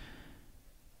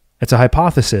 It's a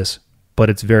hypothesis, but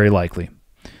it's very likely.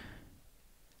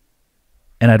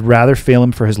 And I'd rather fail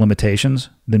him for his limitations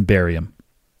than bury him.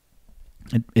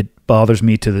 It bothers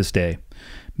me to this day.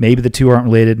 Maybe the two aren't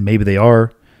related, maybe they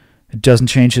are. It doesn't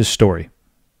change his story.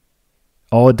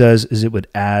 All it does is it would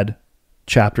add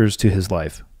chapters to his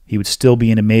life. He would still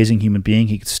be an amazing human being.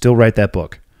 He could still write that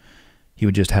book. He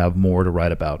would just have more to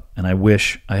write about. And I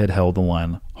wish I had held the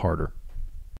line harder.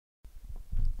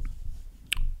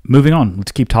 Moving on,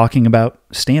 let's keep talking about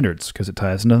standards because it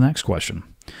ties into the next question.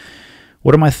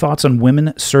 What are my thoughts on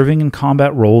women serving in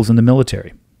combat roles in the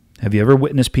military? Have you ever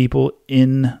witnessed people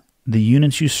in the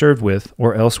units you served with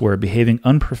or elsewhere behaving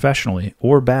unprofessionally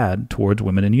or bad towards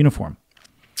women in uniform?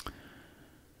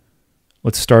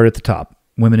 Let's start at the top.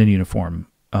 Women in uniform,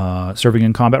 serving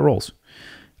in combat roles.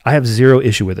 I have zero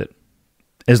issue with it,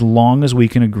 as long as we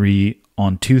can agree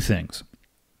on two things.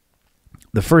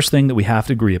 The first thing that we have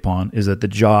to agree upon is that the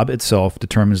job itself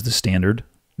determines the standard,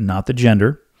 not the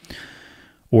gender,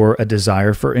 or a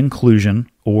desire for inclusion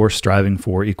or striving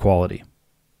for equality.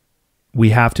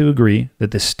 We have to agree that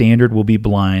the standard will be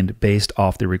blind based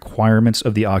off the requirements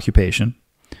of the occupation.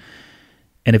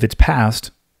 And if it's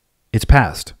passed, it's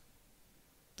passed.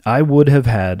 I would have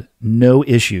had no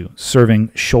issue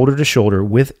serving shoulder to shoulder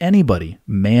with anybody,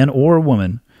 man or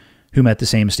woman, who met the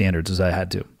same standards as I had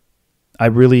to. I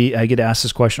get asked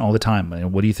this question all the time.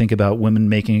 What do you think about women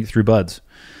making it through BUDS?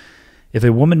 If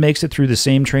a woman makes it through the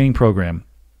same training program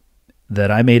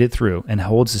that I made it through and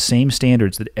holds the same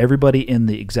standards that everybody in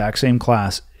the exact same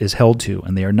class is held to,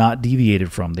 and they are not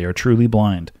deviated from, they are truly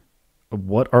blind,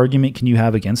 what argument can you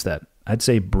have against that? I'd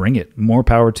say bring it. More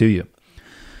power to you.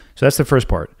 So that's the first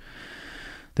part.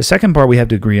 The second part we have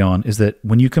to agree on is that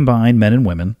when you combine men and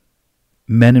women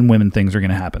things are going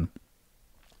to happen.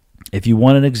 If you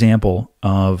want an example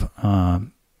of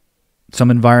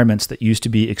some environments that used to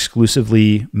be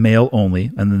exclusively male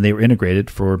only, and then they were integrated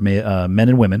for men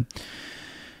and women,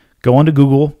 go onto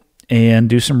Google and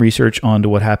do some research onto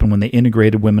what happened when they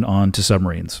integrated women onto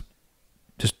submarines.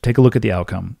 Just take a look at the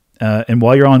outcome. And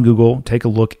while you're on Google, take a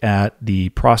look at the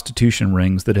prostitution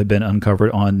rings that have been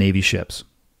uncovered on Navy ships.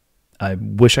 I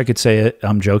wish I could say it.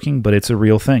 I'm joking, but it's a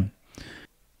real thing.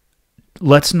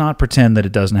 Let's not pretend that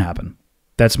it doesn't happen.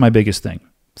 That's my biggest thing.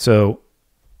 So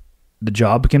the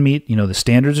job can meet, the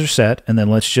standards are set, and then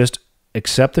let's just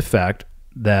accept the fact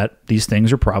that these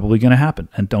things are probably going to happen,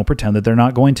 and don't pretend that they're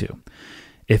not going to.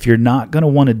 If you're not going to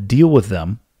want to deal with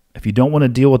them, if you don't want to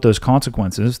deal with those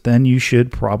consequences, then you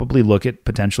should probably look at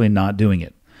potentially not doing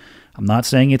it. I'm not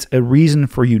saying it's a reason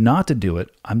for you not to do it.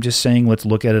 I'm just saying let's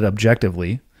look at it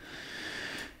objectively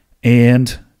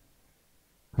and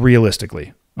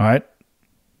realistically. All right?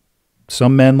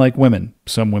 Some men like women.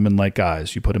 Some women like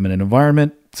guys. You put them in an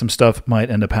environment, some stuff might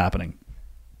end up happening.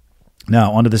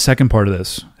 Now, on to the second part of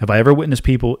this. Have I ever witnessed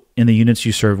people in the units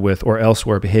you serve with or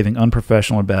elsewhere behaving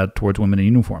unprofessional or bad towards women in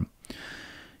uniform?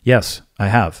 Yes, I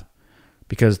have.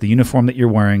 Because the uniform that you're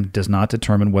wearing does not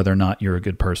determine whether or not you're a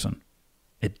good person.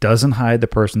 It doesn't hide the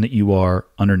person that you are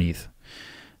underneath.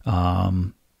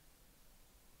 Yeah,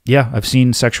 I've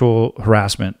seen sexual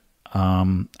harassment.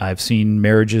 I've seen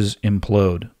marriages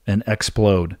implode and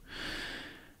explode.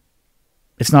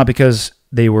 It's not because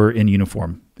they were in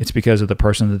uniform. It's because of the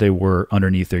person that they were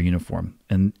underneath their uniform.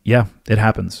 And yeah, it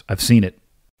happens. I've seen it.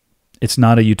 It's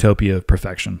not a utopia of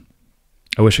perfection.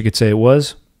 I wish I could say it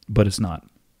was, but it's not.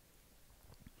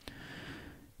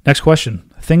 Next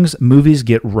question. Things movies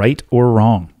get right or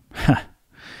wrong.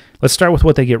 Let's start with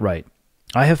what they get right.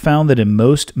 I have found that in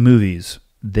most movies,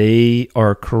 they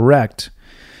are correct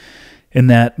in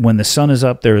that when the sun is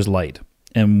up, there is light.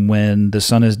 And when the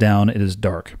sun is down, it is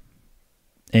dark.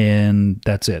 And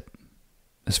that's it.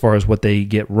 As far as what they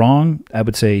get wrong, I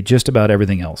would say just about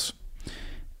everything else.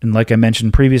 And like I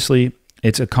mentioned previously,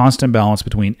 it's a constant balance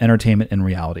between entertainment and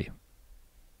reality.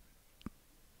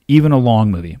 Even a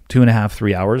long movie, 2.5,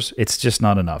 3 hours, it's just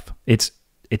not enough. It's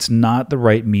not the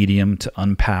right medium to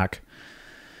unpack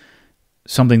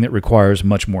something that requires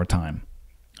much more time.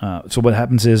 So what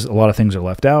happens is a lot of things are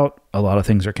left out, a lot of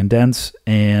things are condensed,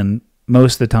 and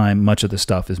most of the time, much of the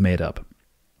stuff is made up.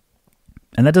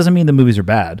 And that doesn't mean the movies are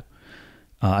bad.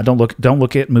 Don't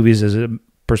look at movies as a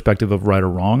perspective of right or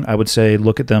wrong. I would say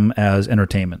look at them as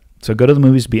entertainment. So go to the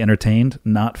movies to be entertained,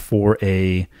 not for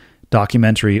a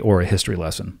documentary or a history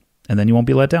lesson. And then you won't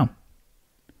be let down.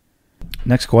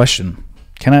 Next question.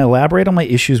 Can I elaborate on my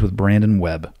issues with Brandon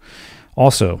Webb?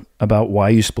 Also, about why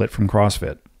you split from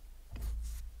CrossFit.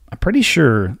 I'm pretty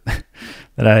sure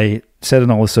that I said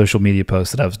in all the social media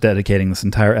posts that I was dedicating this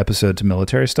entire episode to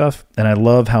military stuff, and I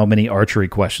love how many archery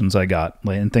questions I got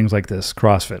and things like this,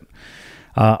 CrossFit.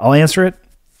 I'll answer it,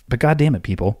 but God damn it,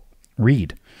 people,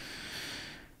 read.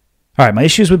 All right, my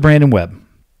issues with Brandon Webb.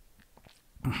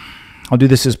 I'll do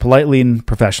this as politely and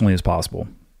professionally as possible.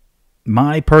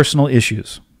 My personal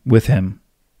issues with him,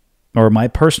 or my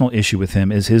personal issue with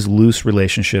him, is his loose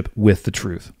relationship with the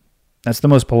truth. That's the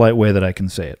most polite way that I can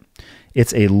say it.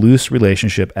 It's a loose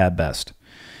relationship at best.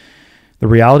 The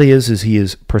reality is he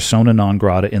is persona non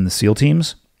grata in the SEAL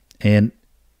teams, and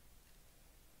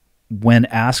when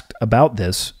asked about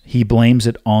this, he blames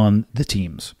it on the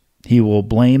teams. He will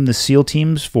blame the SEAL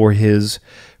teams for his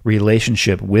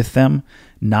relationship with them,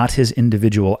 not his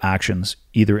individual actions,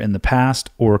 either in the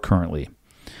past or currently.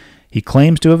 He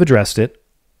claims to have addressed it,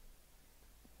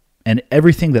 and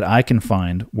everything that I can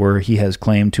find where he has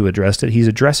claimed to address it, he's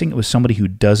addressing it with somebody who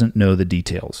doesn't know the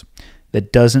details,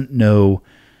 that doesn't know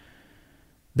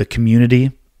the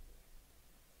community.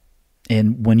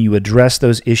 And when you address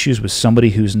those issues with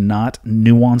somebody who's not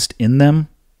nuanced in them,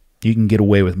 you can get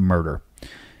away with murder.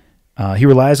 He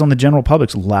relies on the general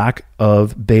public's lack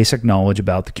of basic knowledge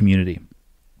about the community.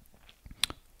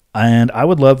 And I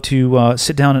would love to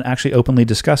sit down and actually openly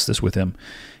discuss this with him.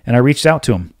 And I reached out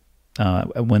to him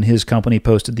when his company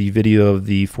posted the video of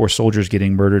the 4 soldiers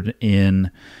getting murdered in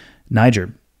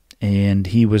Niger. And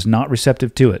he was not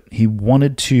receptive to it. He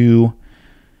wanted to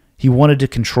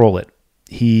control it.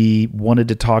 He wanted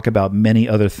to talk about many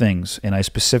other things. And I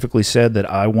specifically said that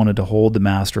I wanted to hold the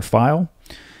master file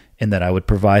and that I would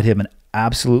provide him an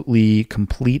absolutely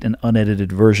complete and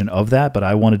unedited version of that, but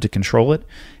I wanted to control it,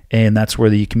 and that's where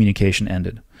the communication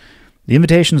ended. The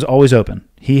invitation is always open.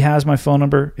 He has my phone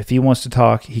number. If he wants to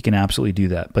talk, he can absolutely do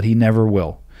that, but he never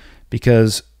will,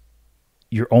 because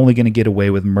you're only going to get away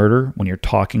with murder when you're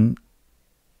talking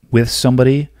with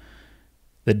somebody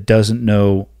that doesn't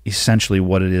know essentially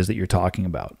what it is that you're talking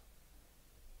about.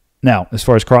 Now, as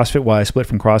far as CrossFit, why I split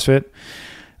from CrossFit,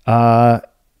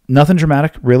 nothing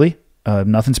dramatic, really.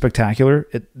 Nothing spectacular.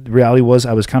 The reality was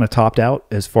I was kind of topped out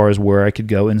as far as where I could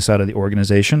go inside of the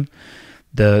organization,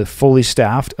 the fully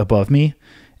staffed above me,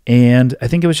 and I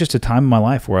think it was just a time in my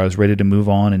life where I was ready to move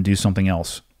on and do something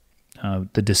else.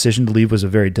 The decision to leave was a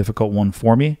very difficult one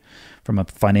for me. From a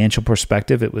financial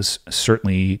perspective, it was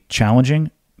certainly challenging,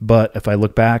 but if I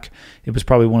look back, it was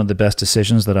probably one of the best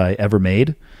decisions that I ever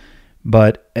made.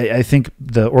 But I think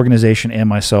the organization and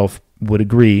myself would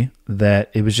agree that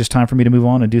it was just time for me to move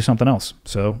on and do something else.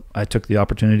 So I took the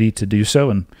opportunity to do so,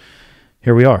 and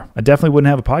here we are. I definitely wouldn't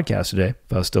have a podcast today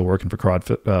if I was still working for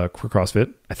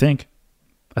CrossFit, I think.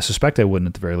 I suspect I wouldn't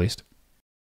at the very least.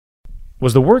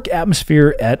 Was the work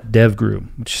atmosphere at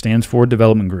DEVGRU, which stands for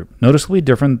Development Group, noticeably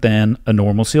different than a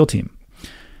normal SEAL team?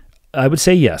 I would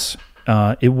say yes.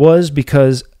 It was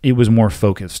because it was more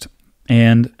focused.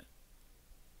 And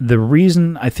the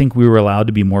reason I think we were allowed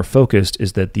to be more focused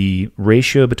is that the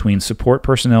ratio between support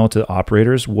personnel to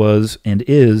operators was and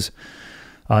is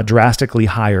drastically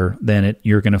higher than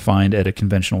you're going to find at a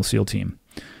conventional SEAL team.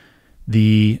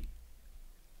 The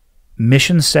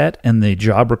mission set and the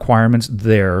job requirements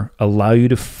there allow you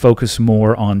to focus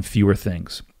more on fewer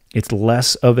things. It's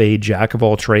less of a jack of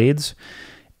all trades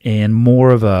and more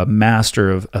of a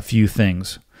master of a few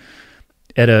things.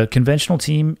 At a conventional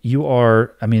team,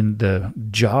 the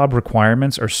job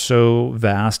requirements are so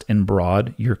vast and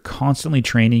broad. You're constantly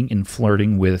training and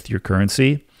flirting with your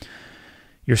currency.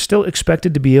 You're still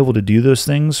expected to be able to do those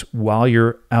things while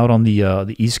you're out on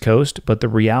the East Coast, but the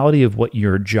reality of what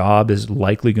your job is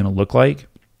likely going to look like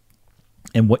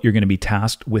and what you're going to be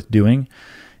tasked with doing,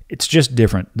 it's just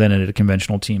different than at a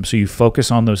conventional team. So you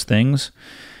focus on those things,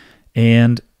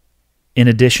 and in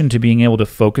addition to being able to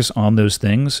focus on those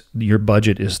things, your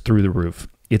budget is through the roof.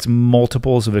 It's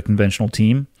multiples of a conventional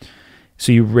team,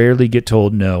 so you rarely get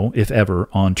told no, if ever,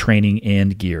 on training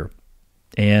and gear.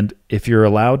 And if you're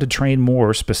allowed to train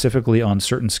more specifically on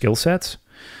certain skill sets,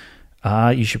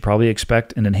 you should probably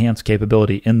expect an enhanced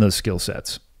capability in those skill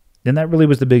sets. And that really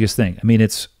was the biggest thing. I mean,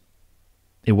 it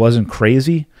wasn't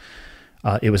crazy.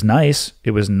 It was nice.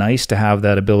 It was nice to have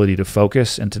that ability to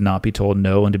focus and to not be told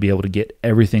no and to be able to get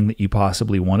everything that you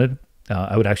possibly wanted.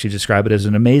 I would actually describe it as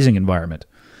an amazing environment.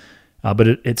 But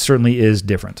it certainly is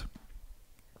different.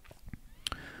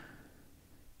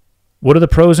 What are the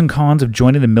pros and cons of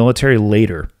joining the military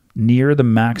later, near the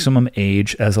maximum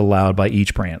age as allowed by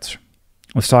each branch?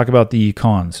 Let's talk about the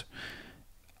cons.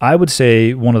 I would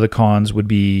say one of the cons would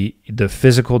be the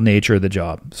physical nature of the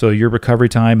job. So your recovery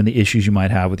time and the issues you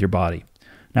might have with your body.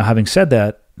 Now, having said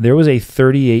that, there was a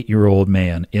 38-year-old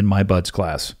man in my BUDS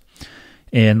class.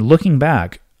 And looking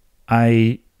back,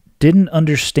 I didn't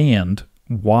understand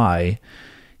why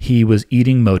he was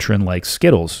eating Motrin like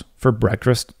Skittles for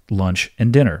breakfast, lunch,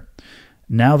 and dinner.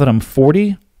 Now that I'm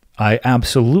 40, I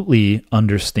absolutely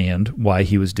understand why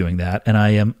he was doing that, and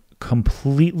I am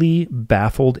completely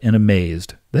baffled and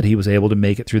amazed that he was able to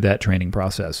make it through that training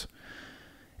process.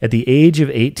 At the age of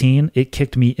 18, it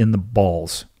kicked me in the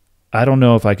balls. I don't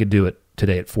know if I could do it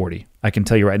today at 40. I can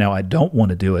tell you right now, I don't want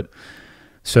to do it.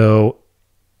 So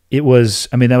that was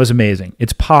amazing.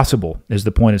 It's possible, is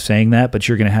the point of saying that, but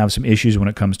you're going to have some issues when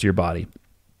it comes to your body.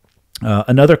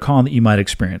 Another con that you might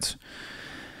experience.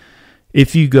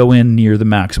 If you go in near the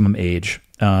maximum age,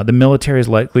 the military is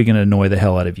likely going to annoy the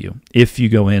hell out of you if you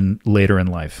go in later in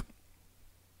life.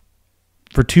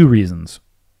 For two reasons.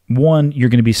 One, you're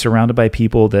going to be surrounded by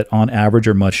people that on average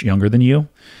are much younger than you,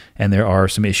 and there are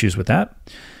some issues with that.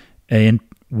 And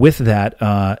with that,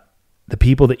 the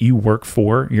people that you work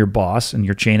for, your boss and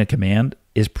your chain of command,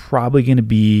 is probably going to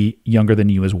be younger than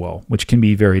you as well, which can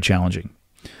be very challenging.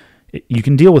 You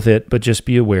can deal with it, but just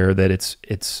be aware that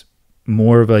it's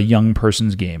more of a young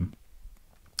person's game.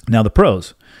 Now, the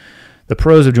pros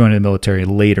of joining the military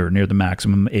later, near the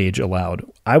maximum age allowed,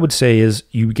 I would say is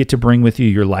you get to bring with you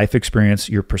your life experience,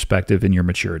 your perspective, and your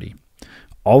maturity.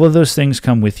 All of those things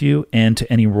come with you and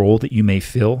to any role that you may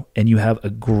fill, and you have a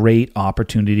great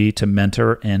opportunity to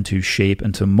mentor and to shape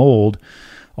and to mold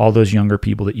all those younger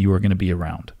people that you are going to be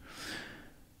around.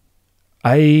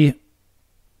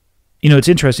 It's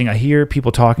interesting. I hear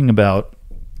people talking about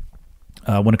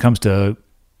when it comes to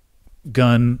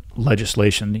gun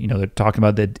legislation, they're talking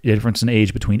about the difference in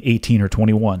age between 18 or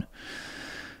 21.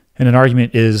 And an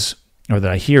argument is, or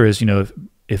that I hear is,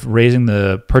 if raising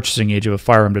the purchasing age of a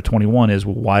firearm to 21 is,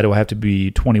 well, why do I have to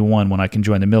be 21 when I can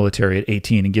join the military at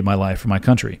 18 and give my life for my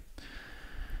country?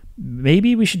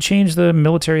 Maybe we should change the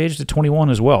military age to 21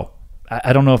 as well.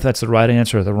 I don't know if that's the right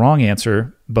answer or the wrong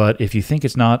answer, but if you think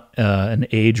it's not an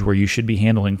age where you should be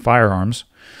handling firearms,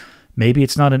 maybe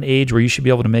it's not an age where you should be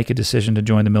able to make a decision to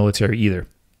join the military either.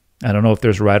 I don't know if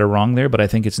there's right or wrong there, but I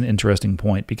think it's an interesting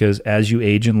point because as you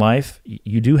age in life,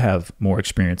 you do have more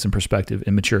experience and perspective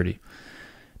and maturity.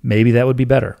 Maybe that would be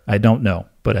better. I don't know,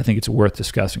 but I think it's worth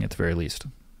discussing at the very least.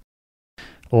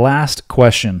 Last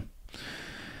question.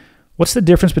 What's the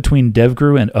difference between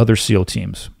DEVGRU and other SEAL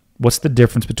teams? What's the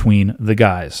difference between the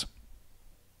guys?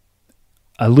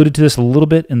 I alluded to this a little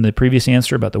bit in the previous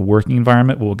answer about the working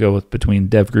environment. We'll go with between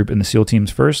DEVGRU and the SEAL teams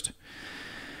first.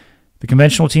 The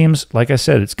conventional teams, like I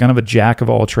said, it's kind of a jack of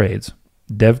all trades.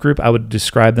 Dev Group, I would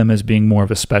describe them as being more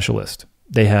of a specialist.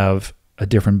 They have a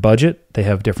different budget, they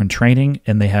have different training,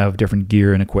 and they have different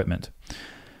gear and equipment.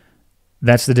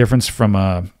 That's the difference from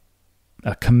a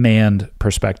command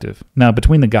perspective. Now,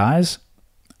 between the guys,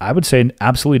 I would say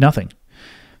absolutely nothing.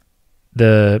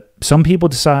 Some people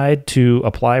decide to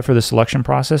apply for the selection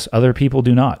process, other people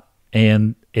do not.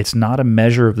 And it's not a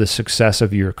measure of the success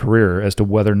of your career as to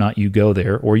whether or not you go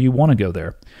there or you want to go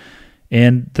there.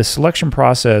 And the selection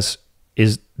process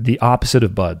is the opposite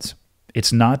of buds.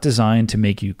 It's not designed to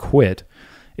make you quit.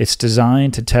 It's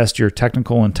designed to test your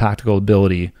technical and tactical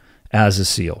ability as a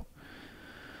SEAL.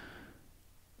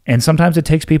 And sometimes it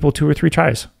takes people 2 or 3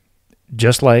 tries.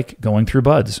 Just like going through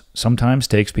buds sometimes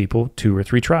takes people 2 or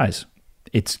 3 tries.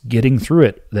 It's getting through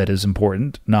it that is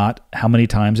important, not how many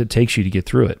times it takes you to get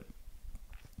through it.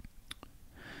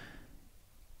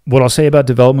 What I'll say about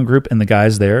development group and the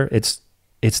guys there, it's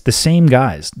the same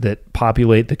guys that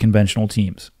populate the conventional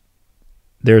teams.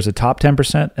 There's a top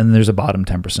 10% and there's a bottom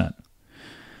 10%.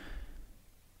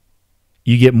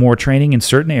 You get more training in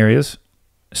certain areas,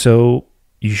 so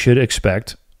you should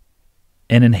expect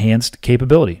an enhanced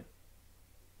capability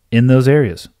in those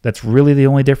areas. That's really the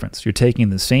only difference. You're taking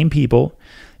the same people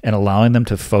and allowing them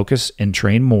to focus and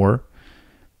train more.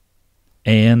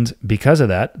 And because of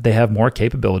that, they have more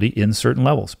capability in certain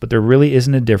levels. But there really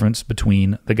isn't a difference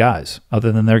between the guys,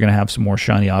 other than they're going to have some more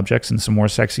shiny objects and some more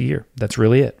sexy gear. That's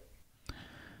really it.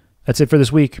 That's it for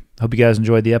this week. Hope you guys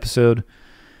enjoyed the episode.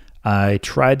 I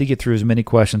tried to get through as many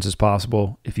questions as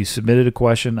possible. If you submitted a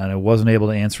question and I wasn't able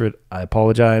to answer it, I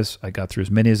apologize. I got through as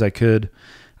many as I could.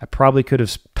 I probably could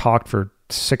have talked for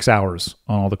 6 hours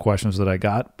on all the questions that I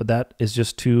got, but that is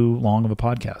just too long of a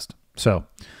podcast. So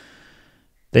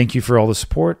thank you for all the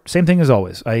support. Same thing as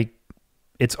always.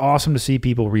 It's awesome to see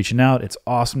people reaching out. It's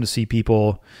awesome to see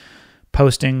people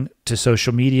posting to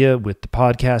social media with the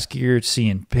podcast gear,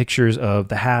 seeing pictures of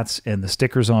the hats and the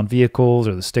stickers on vehicles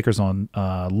or the stickers on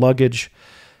luggage,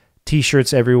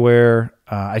 T-shirts everywhere.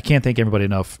 I can't thank everybody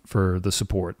enough for the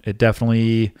support. It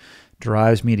definitely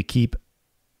drives me to keep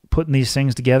putting these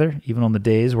things together, even on the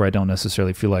days where I don't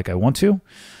necessarily feel like I want to.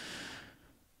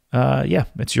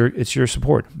 It's your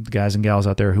support, the guys and gals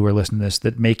out there who are listening to this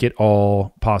that make it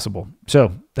all possible.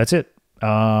 So that's it.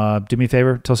 Do me a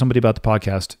favor, tell somebody about the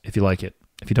podcast if you like it.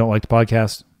 If you don't like the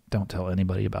podcast, don't tell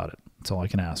anybody about it. That's all I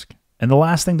can ask. And the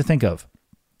last thing to think of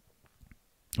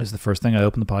is the first thing I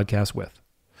open the podcast with.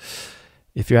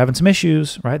 If you're having some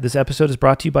issues, right? This episode is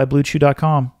brought to you by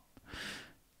BlueChew.com.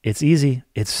 It's easy.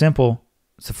 It's simple.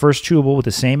 It's the first chewable with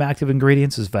the same active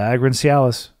ingredients as Viagra and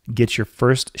Cialis. Get your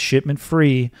first shipment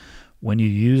free when you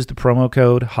use the promo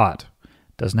code HOT.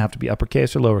 Doesn't have to be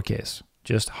uppercase or lowercase,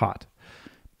 just HOT.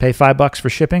 Pay $5 for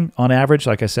shipping on average.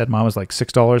 Like I said, mine was like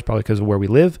 $6, probably because of where we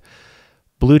live.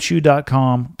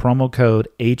 BlueChew.com, promo code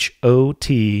HOT.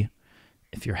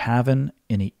 If you're having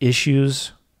any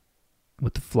issues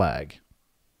with the flag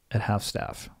at half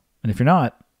staff. And if you're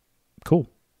not, cool.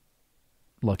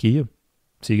 Lucky you.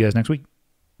 See you guys next week.